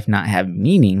does life not have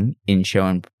meaning in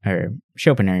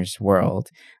Schopenhauer's world,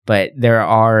 but there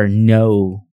are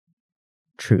no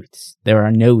truths. There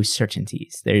are no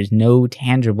certainties. There's no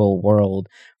tangible world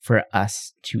for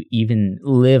us to even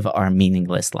live our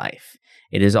meaningless life.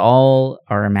 It is all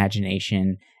our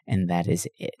imagination, and that is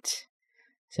it.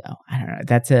 So, I don't know.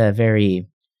 That's a very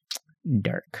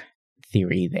dark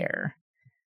theory there.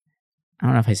 I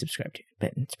don't know if I subscribe to it,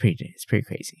 but it's pretty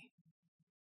crazy.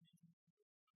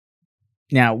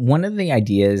 Now, one of the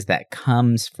ideas that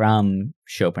comes from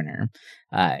Schopenhauer,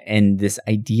 and this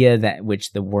idea that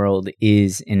which the world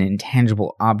is an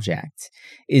intangible object,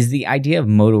 is the idea of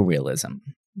modal realism.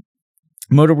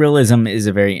 Modal realism is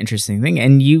a very interesting thing,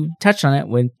 and you touched on it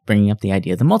when bringing up the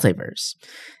idea of the multiverse.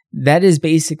 That is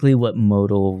basically what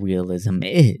modal realism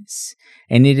is.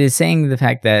 And it is saying the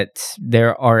fact that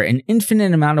there are an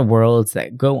infinite amount of worlds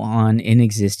that go on in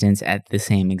existence at the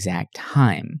same exact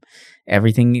time.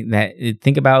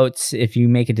 Think about if you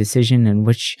make a decision in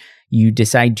which you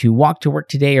decide to walk to work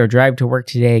today or drive to work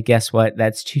today, guess what?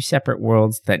 That's two separate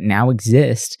worlds that now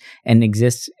exist and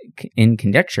exist in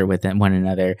conjecture with one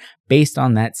another based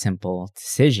on that simple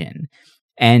decision.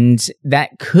 And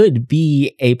that could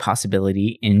be a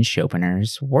possibility in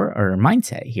Schopenhauer's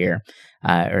mindset here,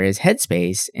 or his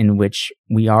headspace, in which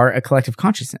we are a collective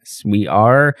consciousness. We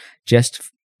are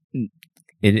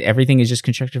everything is just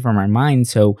constructed from our mind.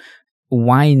 So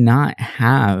why not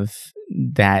have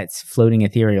that floating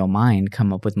ethereal mind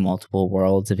come up with multiple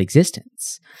worlds of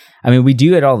existence? I mean, we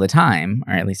do it all the time,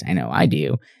 or at least I know I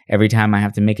do. Every time I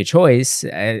have to make a choice,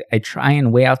 I try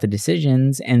and weigh out the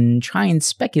decisions and try and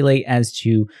speculate as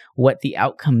to what the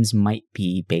outcomes might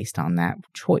be based on that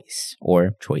choice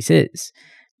or choices.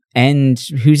 And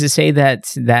who's to say that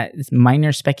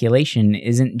minor speculation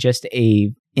isn't just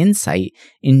a insight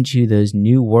into those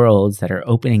new worlds that are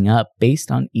opening up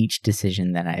based on each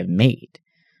decision that I've made?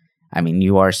 I mean,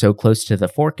 you are so close to the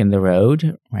fork in the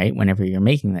road, right? Whenever you're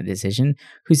making that decision,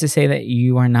 who's to say that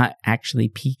you are not actually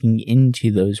peeking into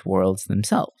those worlds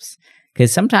themselves?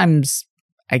 Because sometimes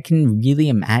I can really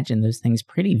imagine those things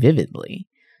pretty vividly.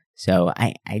 So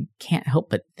I can't help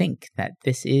but think that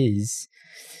this is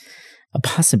a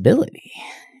possibility,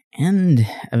 and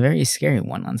a very scary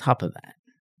one on top of that.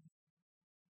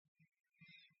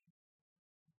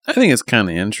 I think it's kind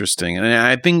of interesting. And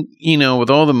I think, with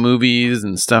all the movies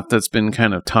and stuff that's been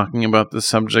kind of talking about the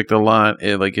subject a lot,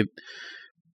 it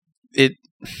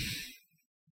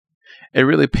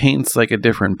really paints like a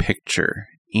different picture,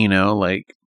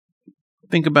 like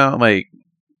think about I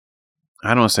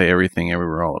don't want to say Everything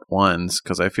Everywhere All at Once,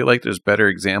 because I feel like there's better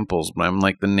examples, but I'm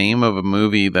like the name of a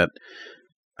movie that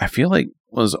I feel like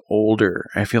was older.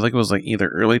 I feel like it was like either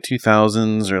early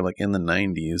 2000s or like in the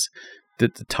 90s.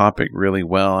 Did the topic really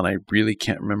well, and I really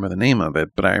can't remember the name of it,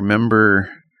 but I remember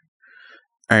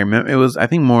it was, I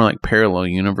think, more like parallel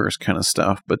universe kind of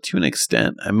stuff, but to an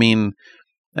extent. I mean,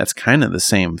 that's kind of the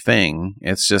same thing.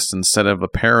 It's just instead of a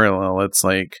parallel, it's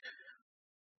like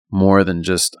more than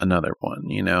just another one,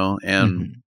 you know?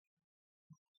 And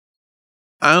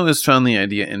I always found the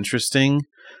idea interesting.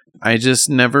 I just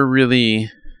never really,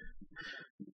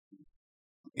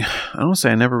 I don't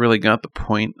say I never really got the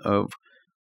point of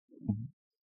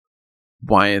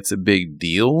why it's a big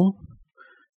deal,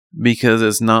 because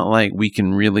it's not like we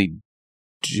can really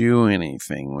do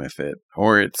anything with it.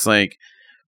 Or it's like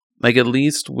at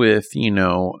least with, you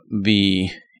know, the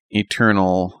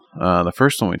eternal, the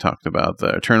first one we talked about, the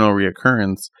eternal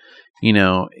reoccurrence, you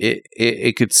know,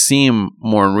 it could seem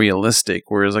more realistic,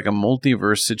 whereas like a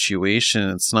multiverse situation,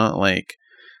 it's not like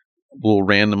we'll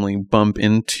randomly bump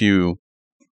into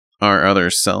our other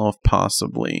self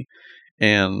possibly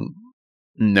and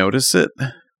notice it.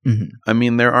 I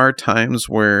mean, there are times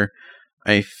where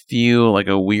I feel like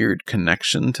a weird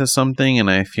connection to something, and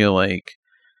I feel like,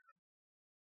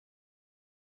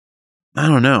 I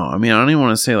don't know. I mean, I don't even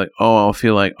want to say like, oh, I'll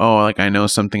feel like, oh, like I know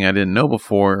something I didn't know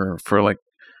before for like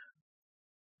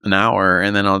an hour,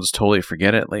 and then I'll just totally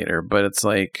forget it later. But it's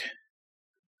like,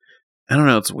 I don't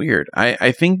know. It's weird.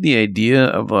 I think the idea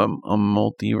of a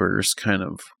multiverse kind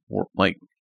of like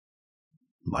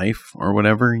life or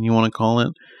whatever you want to call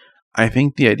it, I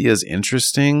think the idea is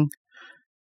interesting.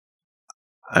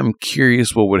 I'm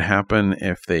curious what would happen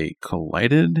if they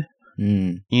collided.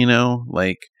 You know,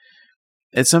 like,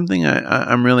 it's something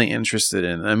I'm really interested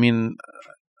in. I mean,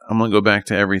 I'm going to go back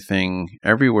to Everything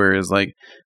Everywhere, is like,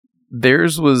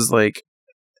 theirs was like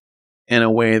in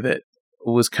a way that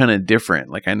was kind of different.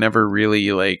 Like, I never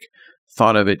really like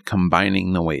thought of it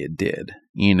combining the way it did,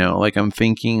 you know, like I'm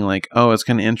thinking like, oh, it's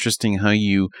kind of interesting how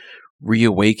you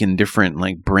reawaken different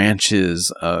like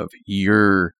branches of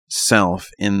yourself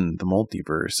in the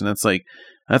multiverse. And it's like,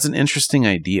 that's an interesting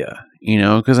idea, you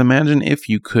know, because imagine if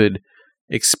you could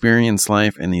experience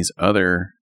life in these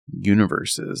other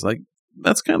universes. Like,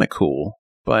 that's kind of cool.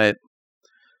 But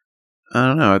I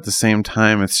don't know, at the same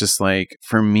time, it's just like,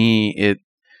 for me,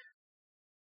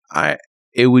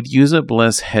 it would use up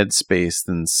less headspace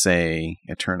than, say,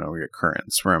 Eternal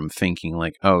Reoccurrence, where I'm thinking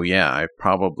like, oh yeah, I've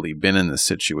probably been in this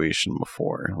situation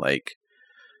before. Like,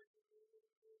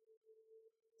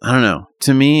 I don't know.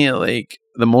 To me, like,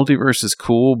 the multiverse is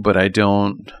cool, but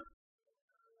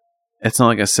it's not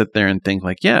like I sit there and think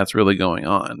like, yeah, it's really going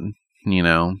on, you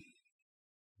know?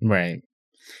 Right.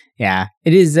 Yeah.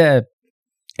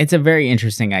 It's a very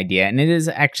interesting idea, and it is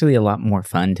actually a lot more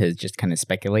fun to just kind of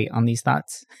speculate on these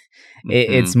thoughts.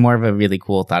 It's more of a really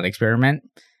cool thought experiment.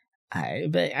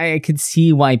 But I could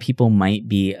see why people might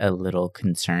be a little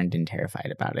concerned and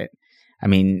terrified about it. I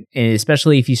mean,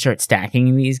 especially if you start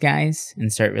stacking these guys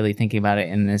and start really thinking about it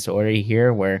in this order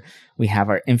here, where we have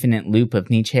our infinite loop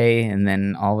of Nietzsche, and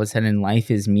then all of a sudden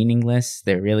life is meaningless.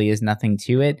 There really is nothing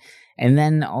to it. And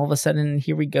then all of a sudden,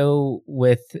 here we go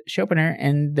with Schopenhauer,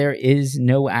 and there is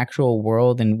no actual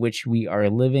world in which we are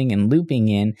living and looping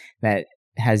in that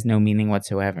has no meaning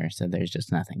whatsoever. So there's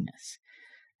just nothingness.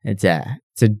 It's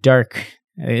a dark,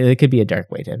 it could be a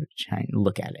dark way to try and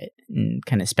look at it and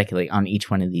kind of speculate on each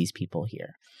one of these people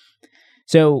here.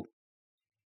 So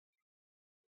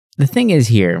the thing is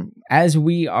here, as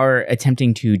we are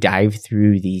attempting to dive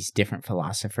through these different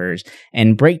philosophers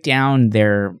and break down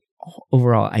their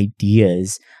overall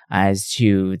ideas as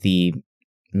to the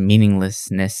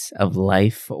meaninglessness of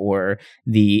life or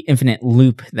the infinite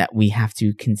loop that we have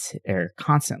to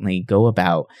constantly go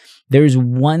about, there's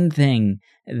one thing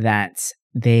that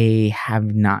they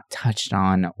have not touched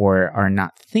on, or are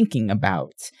not thinking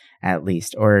about, at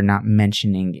least, or not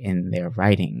mentioning in their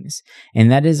writings,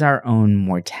 and that is our own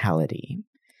mortality.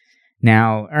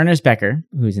 Now, Ernest Becker,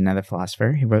 who's another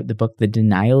philosopher, he wrote the book The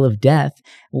Denial of Death,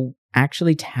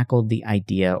 actually tackled the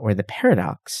idea, or the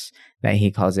paradox that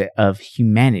he calls it, of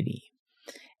humanity.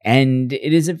 And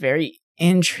it is a very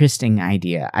interesting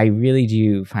idea. I really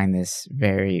do find this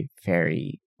very,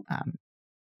 very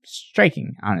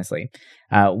striking, honestly,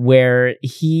 where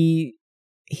he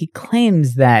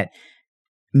claims that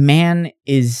man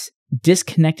is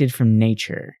disconnected from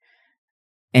nature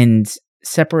and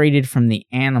separated from the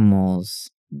animals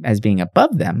as being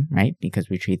above them, right? Because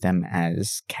we treat them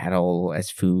as cattle, as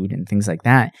food, and things like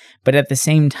that. But at the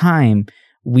same time,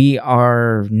 we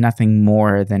are nothing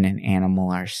more than an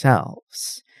animal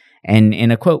ourselves. And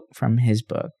in a quote from his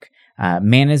book,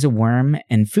 man is a worm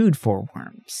and food for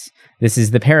worms. This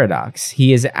is the paradox.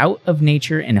 He is out of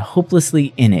nature and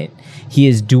hopelessly in it. He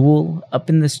is dual, up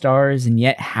in the stars, and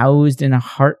yet housed in a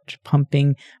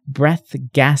heart-pumping,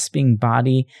 breath-gasping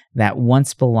body that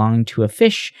once belonged to a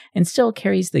fish and still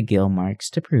carries the gill marks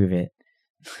to prove it.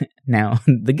 Now,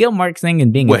 the gill marks thing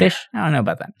and being a fish, I don't know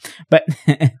about that. But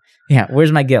yeah,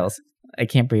 where's my gills? I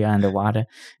can't breathe underwater.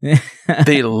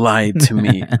 They lied to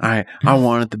me. I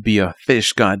wanted to be a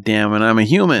fish, goddammit. I'm a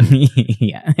human.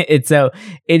 Yeah.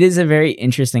 It is a very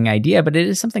interesting idea, but it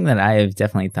is something that I have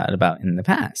definitely thought about in the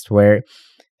past, where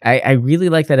I really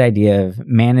like that idea of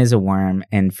man is a worm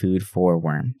and food for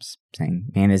worms. Saying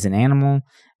man is an animal,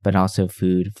 but also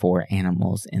food for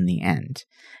animals in the end.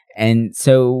 And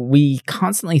so we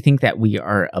constantly think that we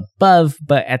are above,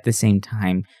 but at the same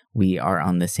time, we are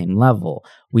on the same level.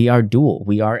 We are dual.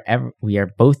 We are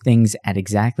both things at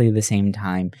exactly the same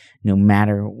time, no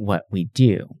matter what we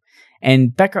do.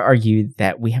 And Becker argued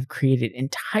that we have created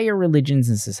entire religions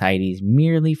and societies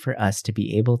merely for us to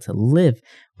be able to live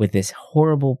with this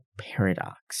horrible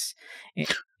paradox.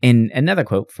 In another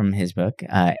quote from his book,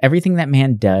 everything that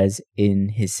man does in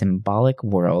his symbolic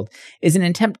world is an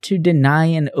attempt to deny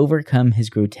and overcome his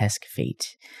grotesque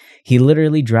fate. He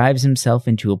literally drives himself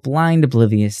into a blind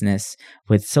obliviousness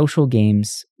with social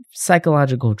games,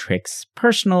 psychological tricks,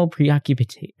 personal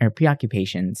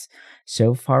preoccupations,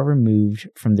 so far removed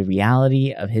from the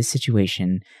reality of his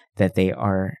situation that they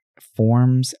are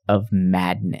forms of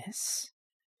madness.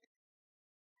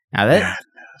 Now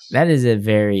that is a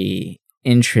very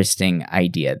interesting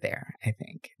idea there, I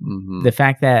think. Mm-hmm. The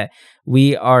fact that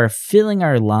we are filling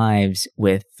our lives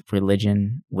with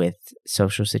religion, with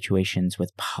social situations,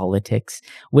 with politics,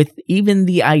 with even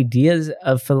the ideas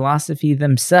of philosophy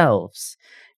themselves,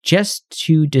 just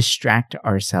to distract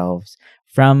ourselves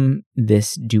from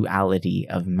this duality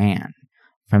of man,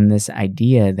 from this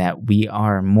idea that we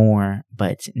are more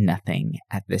but nothing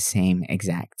at the same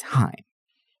exact time.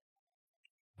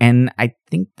 And I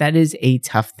think that is a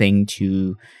tough thing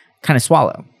to kind of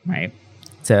swallow, right?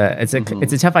 It's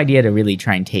a tough idea to really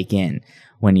try and take in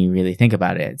when you really think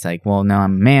about it. It's like, well, no,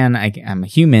 I'm a man. I'm a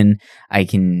human. I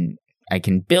can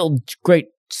build great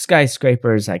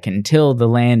skyscrapers. I can till the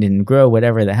land and grow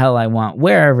whatever the hell I want,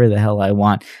 wherever the hell I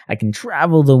want. I can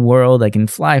travel the world. I can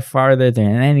fly farther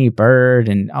than any bird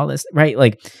and all this, right?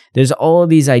 Like, there's all of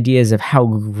these ideas of how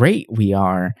great we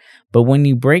are. But when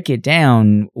you break it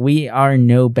down, we are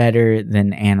no better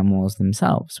than animals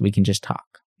themselves. We can just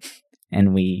talk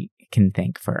and we can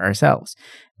think for ourselves.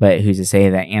 But who's to say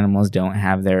that animals don't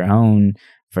have their own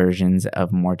versions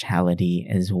of mortality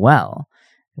as well?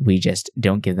 We just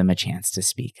don't give them a chance to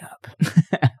speak up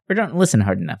or don't listen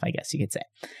hard enough, I guess you could say.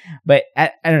 But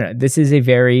I don't know. This is a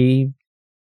very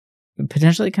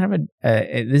potentially kind of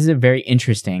this is a very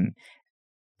interesting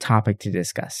topic to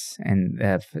discuss. And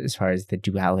as far as the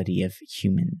duality of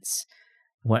humans,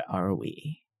 what are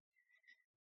we?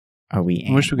 Are we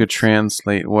animals? I wish we could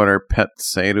translate what our pets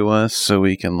say to us so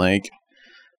we can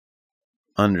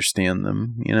understand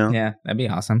them, you know? Yeah, that'd be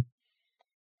awesome.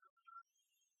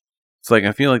 It's like,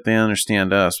 I feel like they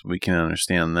understand us, but we can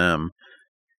understand them.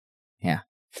 Yeah.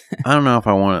 I don't know if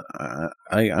I want to,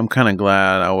 I'm kind of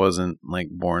glad I wasn't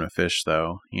born a fish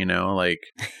though, you know,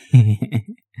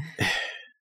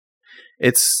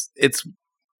 it's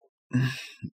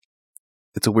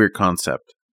a weird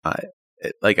concept.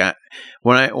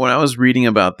 When I was reading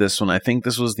about this one, I think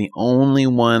this was the only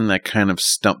one that kind of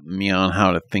stumped me on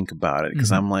how to think about it.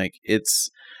 Cause I'm like,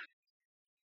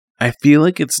 I feel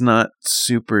like it's not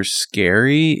super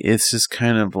scary. It's just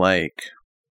kind of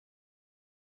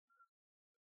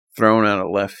thrown out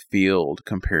of left field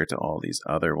compared to all these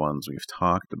other ones we've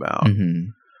talked about.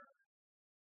 Mm-hmm.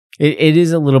 It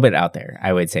is a little bit out there,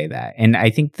 I would say that. And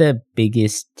I think the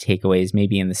biggest takeaways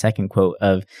maybe in the second quote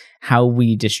of how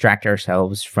we distract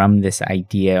ourselves from this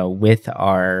idea with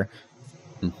our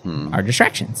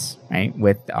distractions, right?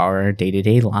 With our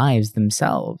day-to-day lives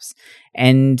themselves.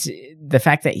 And the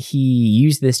fact that he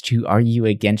used this to argue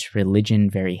against religion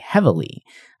very heavily,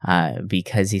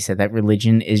 because he said that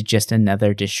religion is just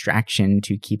another distraction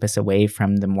to keep us away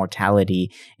from the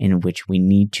mortality in which we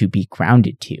need to be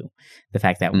grounded to. The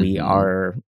fact that we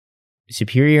are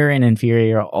superior and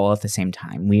inferior all at the same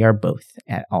time. We are both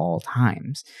at all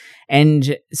times.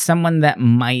 And someone that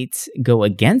might go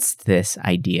against this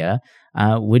idea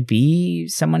would be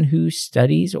someone who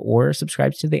studies or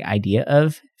subscribes to the idea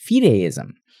of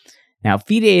fideism. Now,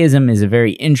 fideism is a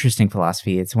very interesting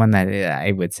philosophy. It's one that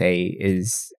I would say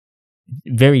is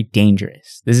very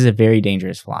dangerous. This is a very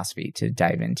dangerous philosophy to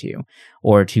dive into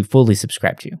or to fully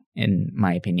subscribe to, in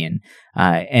my opinion.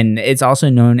 And it's also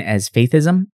known as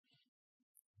faithism.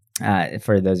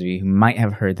 For those of you who might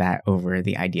have heard that over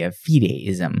the idea of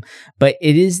fideism. But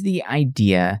it is the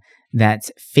idea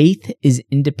that faith is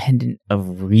independent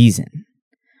of reason.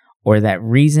 or that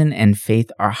reason and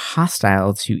faith are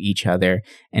hostile to each other,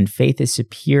 and faith is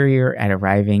superior at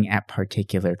arriving at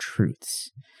particular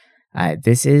truths.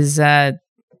 This is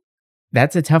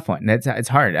that's a tough one. It's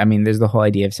hard. I mean, there's the whole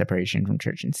idea of separation from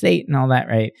church and state and all that,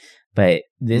 right? But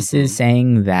this is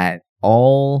saying that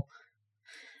all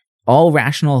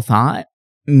rational thought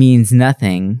means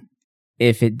nothing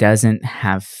if it doesn't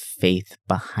have faith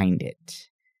behind it.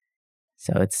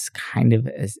 So it's kind of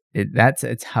that's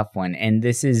a tough one. And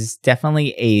this is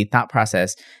definitely a thought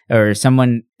process, or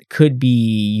someone could be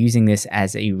using this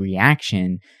as a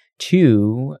reaction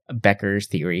to Becker's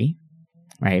theory,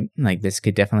 right? Like this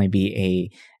could definitely be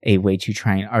a way to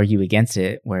try and argue against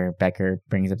it, where Becker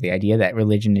brings up the idea that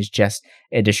religion is just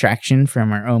a distraction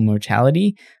from our own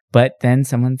mortality. But then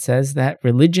someone says that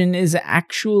religion is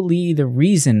actually the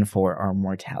reason for our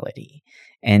mortality.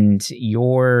 And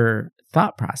your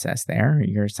thought process there,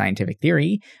 your scientific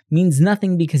theory, means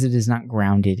nothing because it is not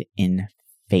grounded in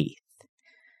faith.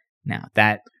 Now,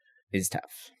 that is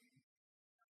tough.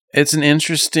 It's an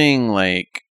interesting,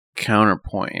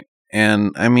 counterpoint.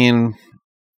 And, I mean,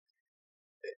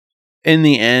 in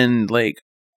the end,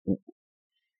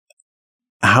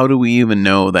 how do we even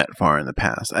know that far in the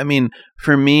past? I mean,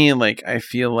 for me, I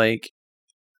feel like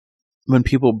when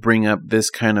people bring up this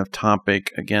kind of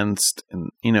topic against, and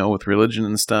with religion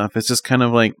and stuff, it's just kind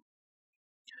of I'm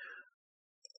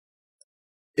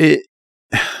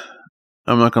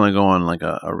not going to go on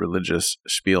a religious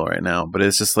spiel right now, but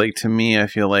it's just to me, I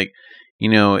feel like,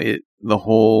 the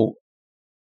whole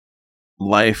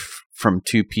life from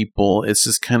two people, it's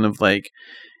just kind of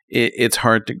it's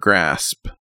hard to grasp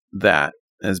that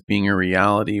as being a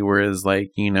reality, whereas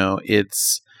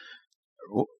it's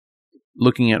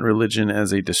looking at religion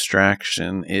as a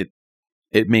distraction, it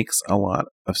makes a lot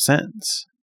of sense,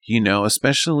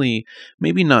 especially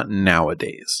maybe not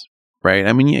nowadays, right?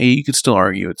 I mean, you could still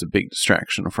argue it's a big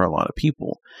distraction for a lot of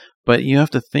people, but you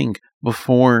have to think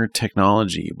before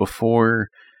technology, before,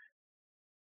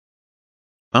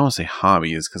 I don't want to say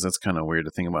hobbies, because that's kind of weird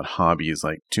to think about hobbies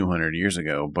 200 years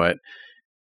ago, but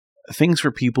things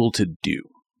for people to do,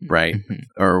 right?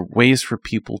 Or ways for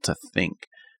people to think.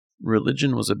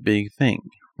 Religion was a big thing,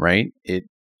 right? It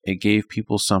gave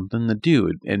people something to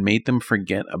do. It made them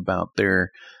forget about their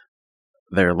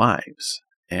lives.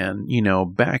 And,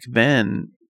 back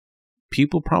then,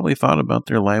 people probably thought about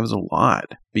their lives a lot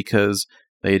because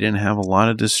they didn't have a lot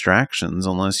of distractions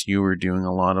unless you were doing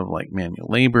a lot of manual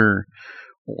labor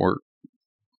or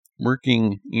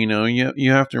working.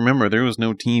 You have to remember, there was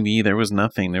no TV, there was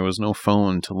nothing, there was no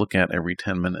phone to look at every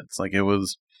 10 minutes. It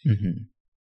was,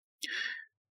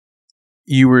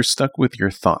 you were stuck with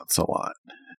your thoughts a lot.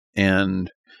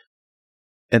 And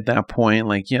at that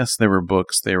point, yes, there were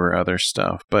books, there were other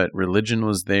stuff, but religion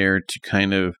was there to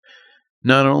kind of,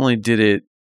 not only did it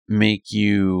make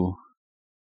you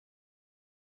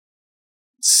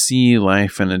see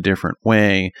life in a different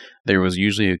way, there was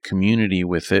usually a community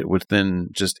with it, which then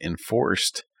just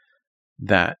enforced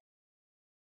that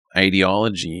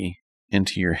ideology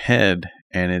into your head,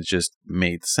 and it just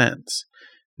made sense.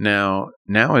 Now,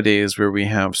 nowadays, where we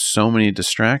have so many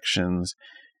distractions,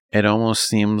 it almost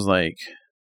seems like,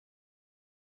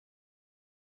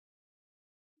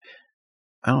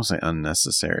 I don't say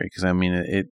unnecessary, because I mean,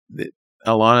 it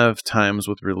a lot of times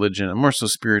with religion, and more so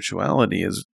spirituality,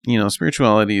 is,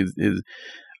 spirituality is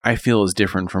I feel is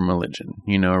different from religion.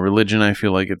 Religion, I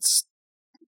feel like it's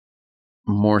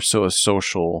more so a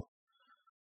social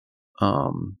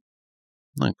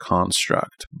not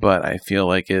construct, but I feel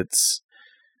like it's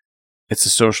a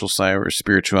social side, where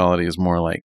spirituality is more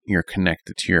like you're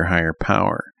connected to your higher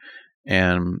power.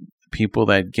 And people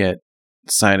that get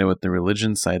sided with the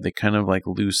religion side, they kind of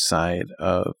lose sight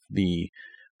of the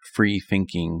free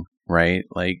thinking, right?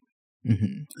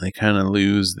 They kind of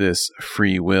lose this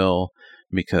free will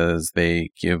because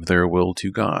they give their will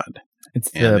to God.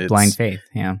 It's the blind faith.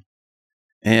 Yeah.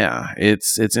 Yeah.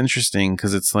 It's interesting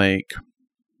because it's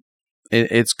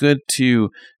it's good to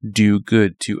do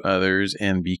good to others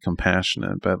and be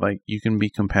compassionate, but you can be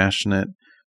compassionate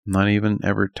not even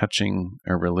ever touching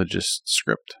a religious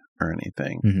script or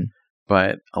anything.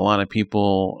 But a lot of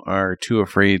people are too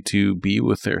afraid to be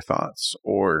with their thoughts,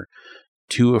 or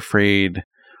too afraid,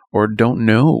 or don't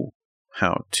know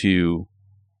how to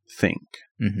think.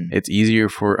 It's easier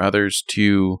for others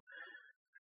to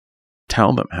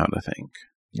tell them how to think,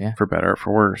 for better or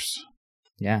for worse.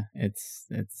 Yeah, it's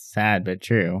sad but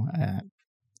true,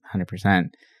 100%.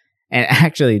 And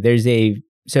actually, there's a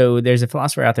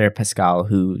philosopher out there, Pascal,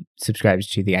 who subscribes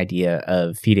to the idea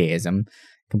of fideism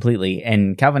completely.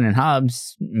 And Calvin and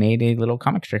Hobbes made a little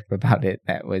comic strip about it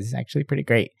that was actually pretty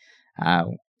great.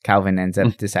 Calvin ends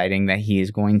up deciding that he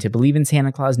is going to believe in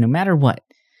Santa Claus no matter what.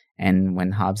 And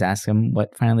when Hobbes asked him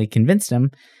what finally convinced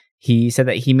him, he said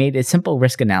that he made a simple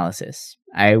risk analysis.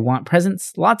 I want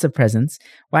presents, lots of presents.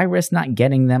 Why risk not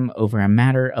getting them over a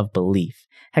matter of belief?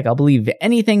 Heck, I'll believe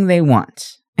anything they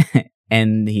want.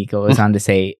 And he goes on to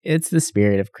say, it's the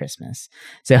spirit of Christmas.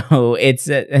 So it's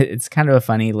kind of a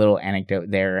funny little anecdote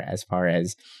there as far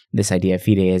as this idea of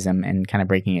fideism and kind of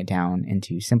breaking it down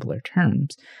into simpler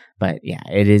terms. But yeah,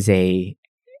 I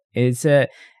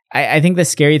think the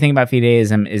scary thing about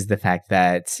fideism is the fact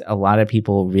that a lot of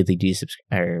people really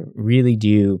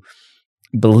do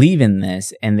believe in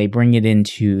this, and they bring it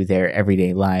into their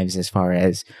everyday lives as far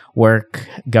as work,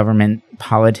 government,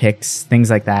 politics, things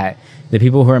like that. The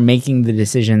people who are making the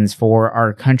decisions for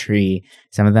our country,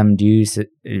 some of them do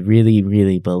really,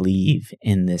 really believe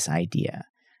in this idea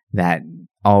that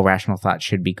all rational thought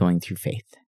should be going through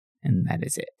faith, and that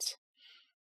is it.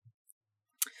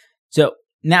 So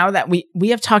now that we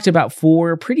have talked about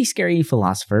 4 pretty scary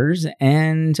philosophers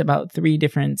and about 3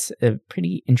 different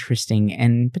pretty interesting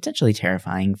and potentially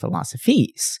terrifying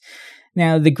philosophies.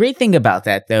 Now, the great thing about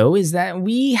that, though, is that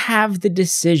we have the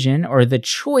decision or the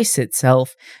choice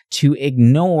itself to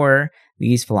ignore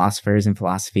these philosophers and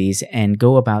philosophies and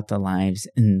go about the lives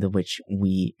in the which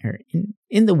we are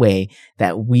in the way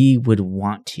that we would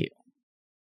want to.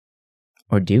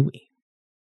 Or do we?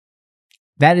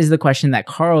 That is the question that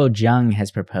Carl Jung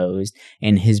has proposed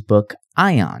in his book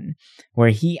Ion, where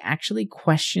he actually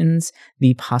questions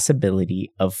the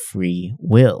possibility of free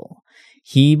will.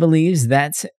 He believes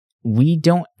that we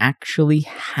don't actually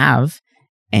have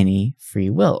any free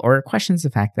will, or questions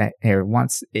the fact that, or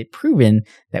wants it proven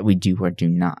that we do or do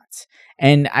not.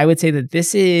 And I would say that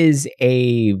this is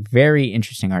a very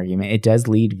interesting argument. It does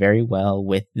lead very well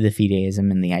with the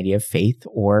fideism and the idea of faith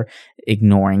or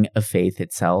ignoring of faith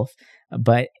itself.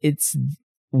 But it's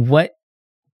that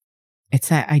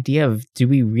idea of, do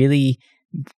we really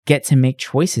get to make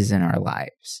choices in our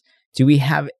lives? Do we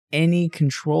have any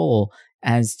control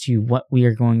as to what we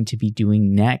are going to be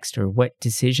doing next or what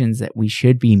decisions that we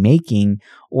should be making?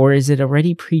 Or is it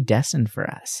already predestined for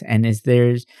us? And is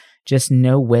there just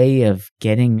no way of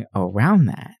getting around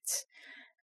that?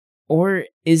 Or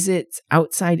is it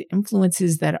outside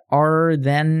influences that are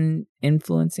then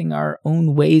influencing our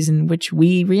own ways in which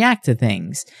we react to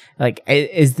things? Like,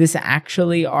 is this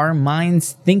actually our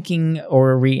minds thinking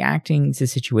or reacting to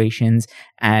situations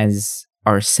as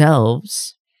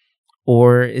ourselves?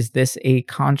 Or is this a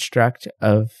construct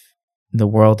of the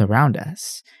world around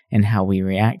us and how we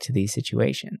react to these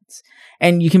situations?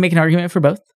 And you can make an argument for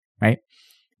both, right?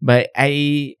 But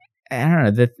I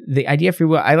don't know, the idea of free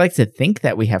will, I like to think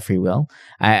that we have free will.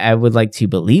 I would like to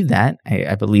believe that.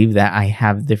 I believe that I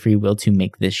have the free will to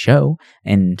make this show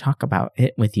and talk about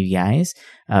it with you guys.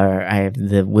 Or I have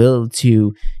the will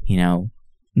to,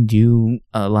 do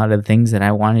a lot of the things that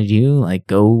I want to do, like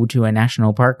go to a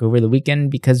national park over the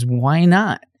weekend, because why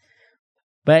not?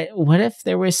 But what if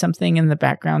there was something in the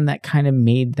background that kind of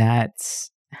made that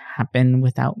happen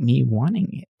without me wanting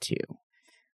it to?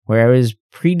 Where I was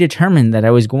predetermined that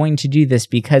I was going to do this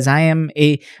because I am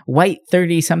a white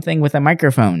 30-something with a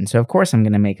microphone. So of course I'm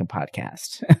going to make a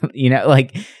podcast.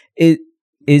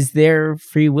 Is there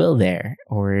free will there?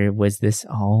 Or was this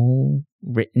all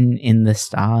written in the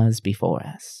stars before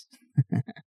us?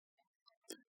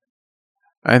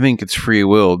 I think it's free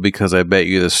will, because I bet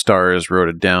you the stars wrote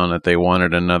it down that they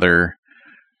wanted a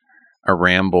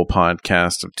ramble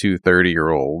podcast of 2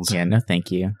 30-year-olds. Yeah, no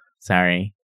thank you.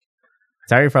 Sorry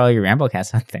for all your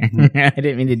Ramblecasts out there. I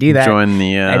didn't mean to do that. Join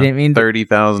the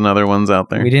 30,000 other ones out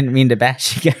there. We didn't mean to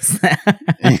bash you guys.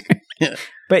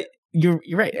 But you're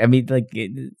right. I mean,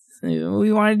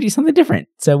 we want to do something different,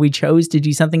 so we chose to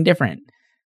do something different.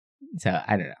 So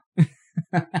I don't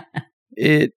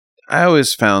know. I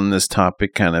always found this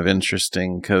topic kind of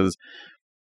interesting, because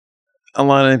a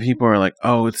lot of people are like,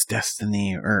 "Oh, it's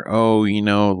destiny," or "Oh,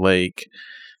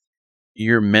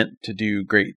 you're meant to do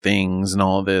great things," and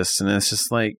all this. And it's just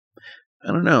like,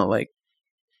 I don't know, like,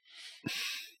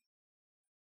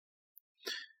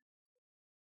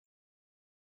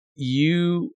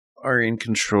 you are in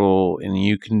control and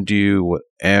you can do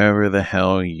whatever the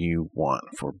hell you want,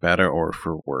 for better or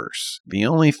for worse. The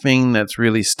only thing that's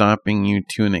really stopping you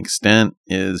to an extent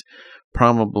is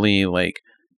probably like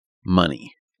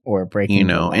money. Or breaking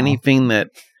the law. Anything that,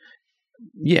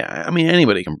 yeah, I mean,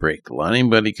 anybody can break the law.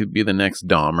 Anybody could be the next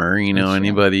Dahmer, sure.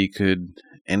 Anybody could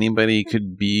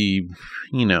be,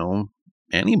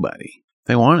 anybody if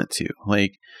they wanted to.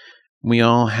 Like, we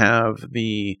all have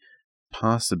the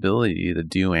possibility to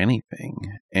do anything.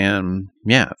 And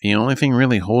yeah, the only thing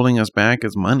really holding us back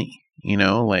is money.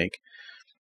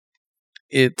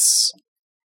 it's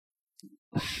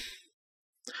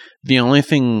the only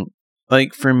thing,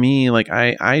 like, for me, like,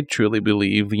 I truly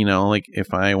believe, you know, like,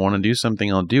 if I want to do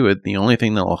something, I'll do it. The only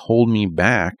thing that'll hold me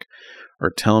back or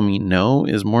tell me no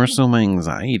is more so my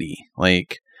anxiety.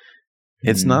 Like,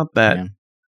 it's not that,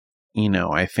 you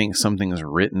know, I think something's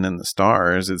written in the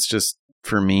stars. It's just,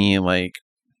 for me, like,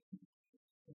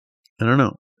 I don't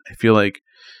know. I feel like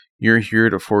you're here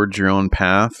to forge your own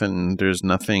path, and there's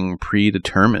nothing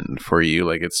predetermined for you.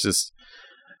 Like, it's just,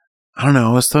 I don't know. I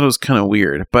always thought it was kind of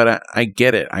weird, but I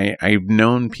get it. I've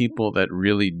known people that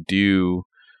really do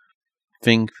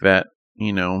think that,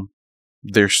 you know,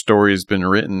 their story's been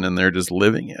written and they're just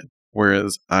living it.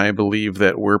 Whereas I believe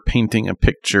that we're painting a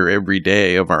picture every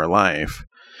day of our life,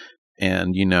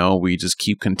 and, you know, we just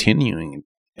keep continuing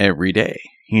every day.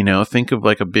 You know, think of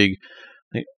like a big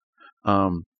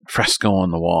fresco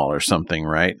on the wall or something,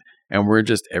 right? And we're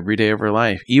just every day of our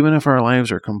life, even if our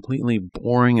lives are completely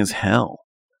boring as hell,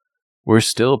 we're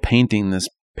still painting this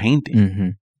painting. Mm-hmm.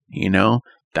 You know,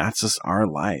 that's just our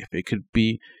life. It could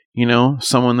be, you know,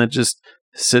 someone that just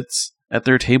sits at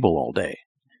their table all day.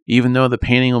 Even though the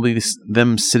painting will be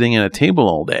them sitting at a table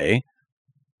all day,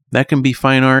 that can be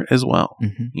fine art as well.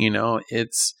 Mm-hmm. You know,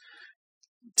 it's,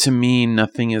 to me,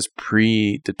 nothing is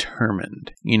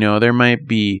predetermined. You know, there might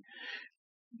be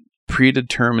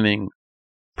predetermining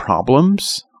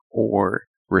problems or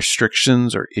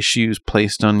restrictions or issues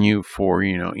placed on you for,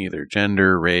 you know, either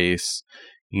gender, race,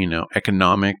 you know,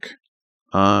 economic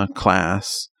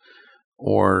class,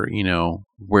 or, you know,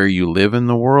 where you live in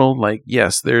the world. Like,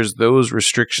 yes, there's those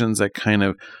restrictions that kind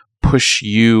of push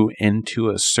you into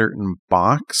a certain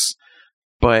box,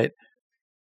 but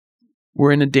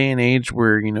we're in a day and age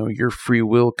where, you know, your free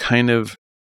will kind of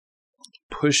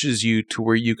pushes you to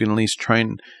where you can at least try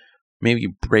and maybe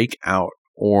break out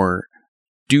or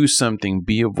do something,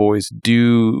 be a voice,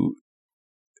 do,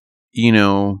 you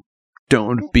know,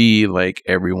 don't be like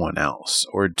everyone else,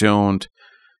 or don't,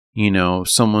 you know,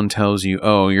 someone tells you,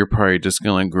 oh, you're probably just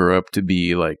going to grow up to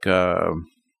be like a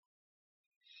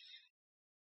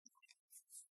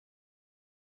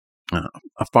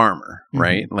farmer,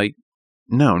 right? Mm-hmm. Like,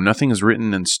 no, nothing is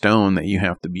written in stone that you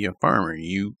have to be a farmer.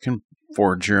 You can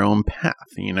forge your own path,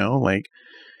 you know, like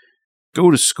go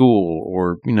to school,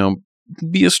 or, you know,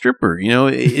 be a stripper. You know,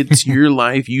 it's your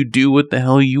life. You do what the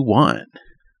hell you want.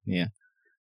 Yeah.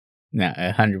 No,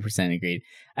 100% agreed.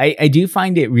 I do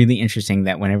find it really interesting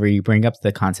that whenever you bring up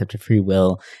the concept of free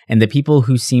will, and the people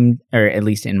who seem, or at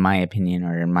least in my opinion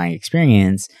or in my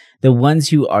experience, the ones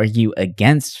who argue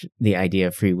against the idea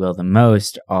of free will the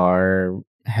most are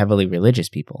heavily religious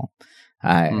people.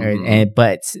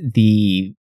 But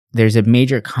there's a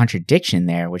major contradiction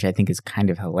there, which I think is kind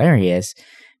of hilarious,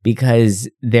 because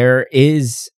there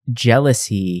is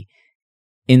jealousy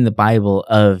in the Bible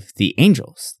of the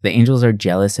angels. The angels are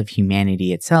jealous of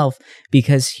humanity itself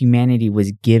because humanity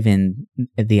was given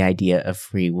the idea of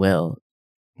free will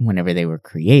whenever they were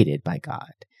created by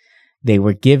God. They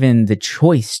were given the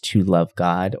choice to love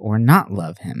God or not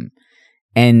love him.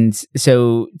 And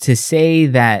so to say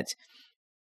that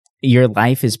your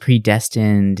life is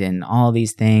predestined and all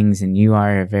these things, and you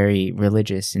are a very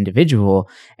religious individual,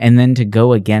 and then to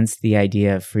go against the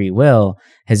idea of free will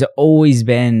has always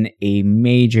been a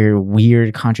major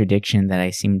weird contradiction that I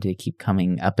seem to keep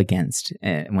coming up against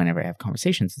whenever I have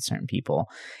conversations with certain people.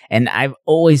 And I've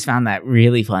always found that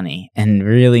really funny and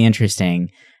really interesting,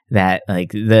 that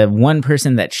like the one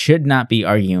person that should not be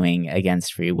arguing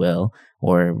against free will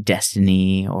or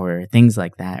destiny or things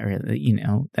like that, or, you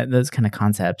know, those kind of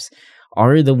concepts,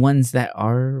 are the ones that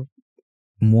are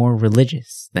more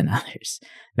religious than others,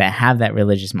 that have that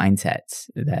religious mindset,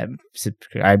 that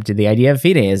subscribe to the idea of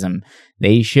fideism.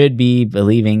 They should be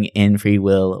believing in free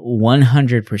will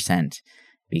 100%,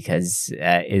 because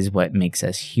that is what makes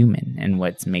us human and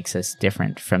what makes us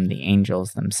different from the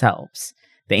angels themselves.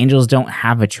 The angels don't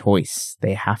have a choice.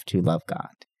 They have to love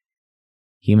God.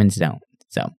 Humans don't.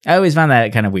 So I always found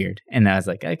that kind of weird. And I was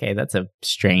like, okay, that's a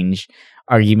strange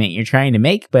argument you're trying to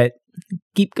make, but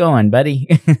keep going, buddy.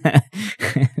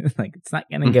 Like, it's not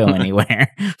going to go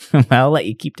anywhere. I'll let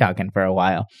you keep talking for a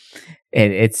while.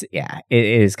 It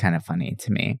is kind of funny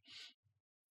to me.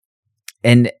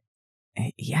 And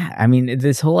yeah, I mean,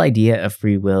 this whole idea of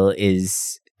free will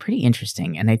is pretty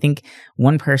interesting. And I think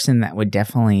one person that would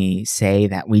definitely say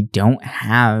that we don't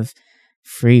have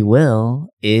free will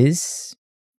is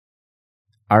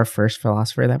our first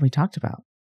philosopher that we talked about,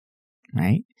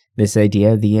 right? This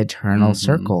idea of the eternal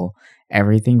circle,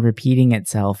 everything repeating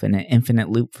itself in an infinite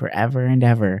loop forever and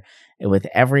ever, with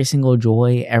every single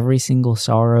joy, every single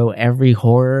sorrow, every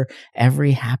horror,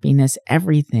 every happiness,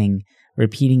 everything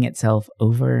repeating itself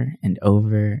over and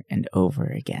over and over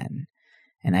again.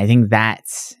 And I think that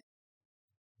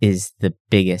is the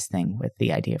biggest thing with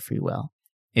the idea of free will.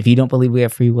 If you don't believe we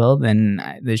have free will,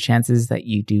 then the chances that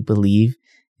you do believe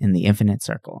in the infinite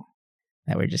circle,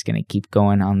 that we're just going to keep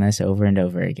going on this over and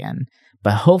over again.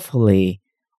 But hopefully,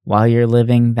 while you're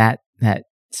living that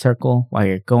circle, while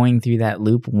you're going through that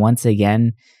loop once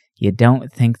again, you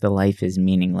don't think the life is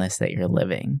meaningless that you're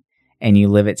living, and you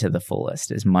live it to the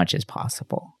fullest as much as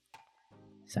possible.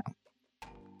 So,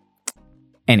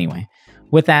 anyway,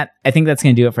 with that, I think that's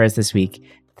going to do it for us this week.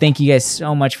 Thank you guys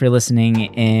so much for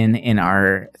listening in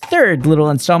our third little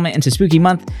installment into Spooky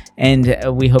Month, and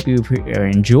we hope you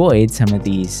enjoyed some of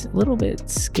these little bit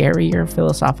scarier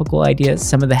philosophical ideas,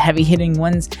 some of the heavy-hitting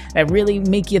ones that really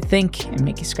make you think and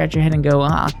make you scratch your head and go,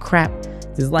 crap,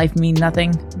 does life mean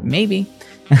nothing? Maybe.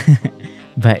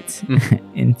 But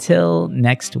until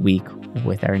next week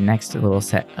with our next little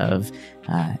set of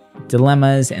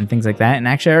dilemmas and things like that, and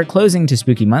actually our closing to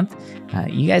Spooky Month,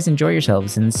 you guys enjoy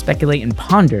yourselves and speculate and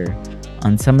ponder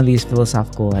on some of these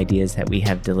philosophical ideas that we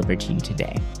have delivered to you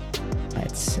today.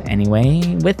 But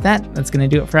anyway, with that, that's going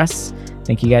to do it for us.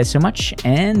 Thank you guys so much,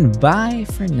 and bye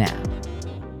for now.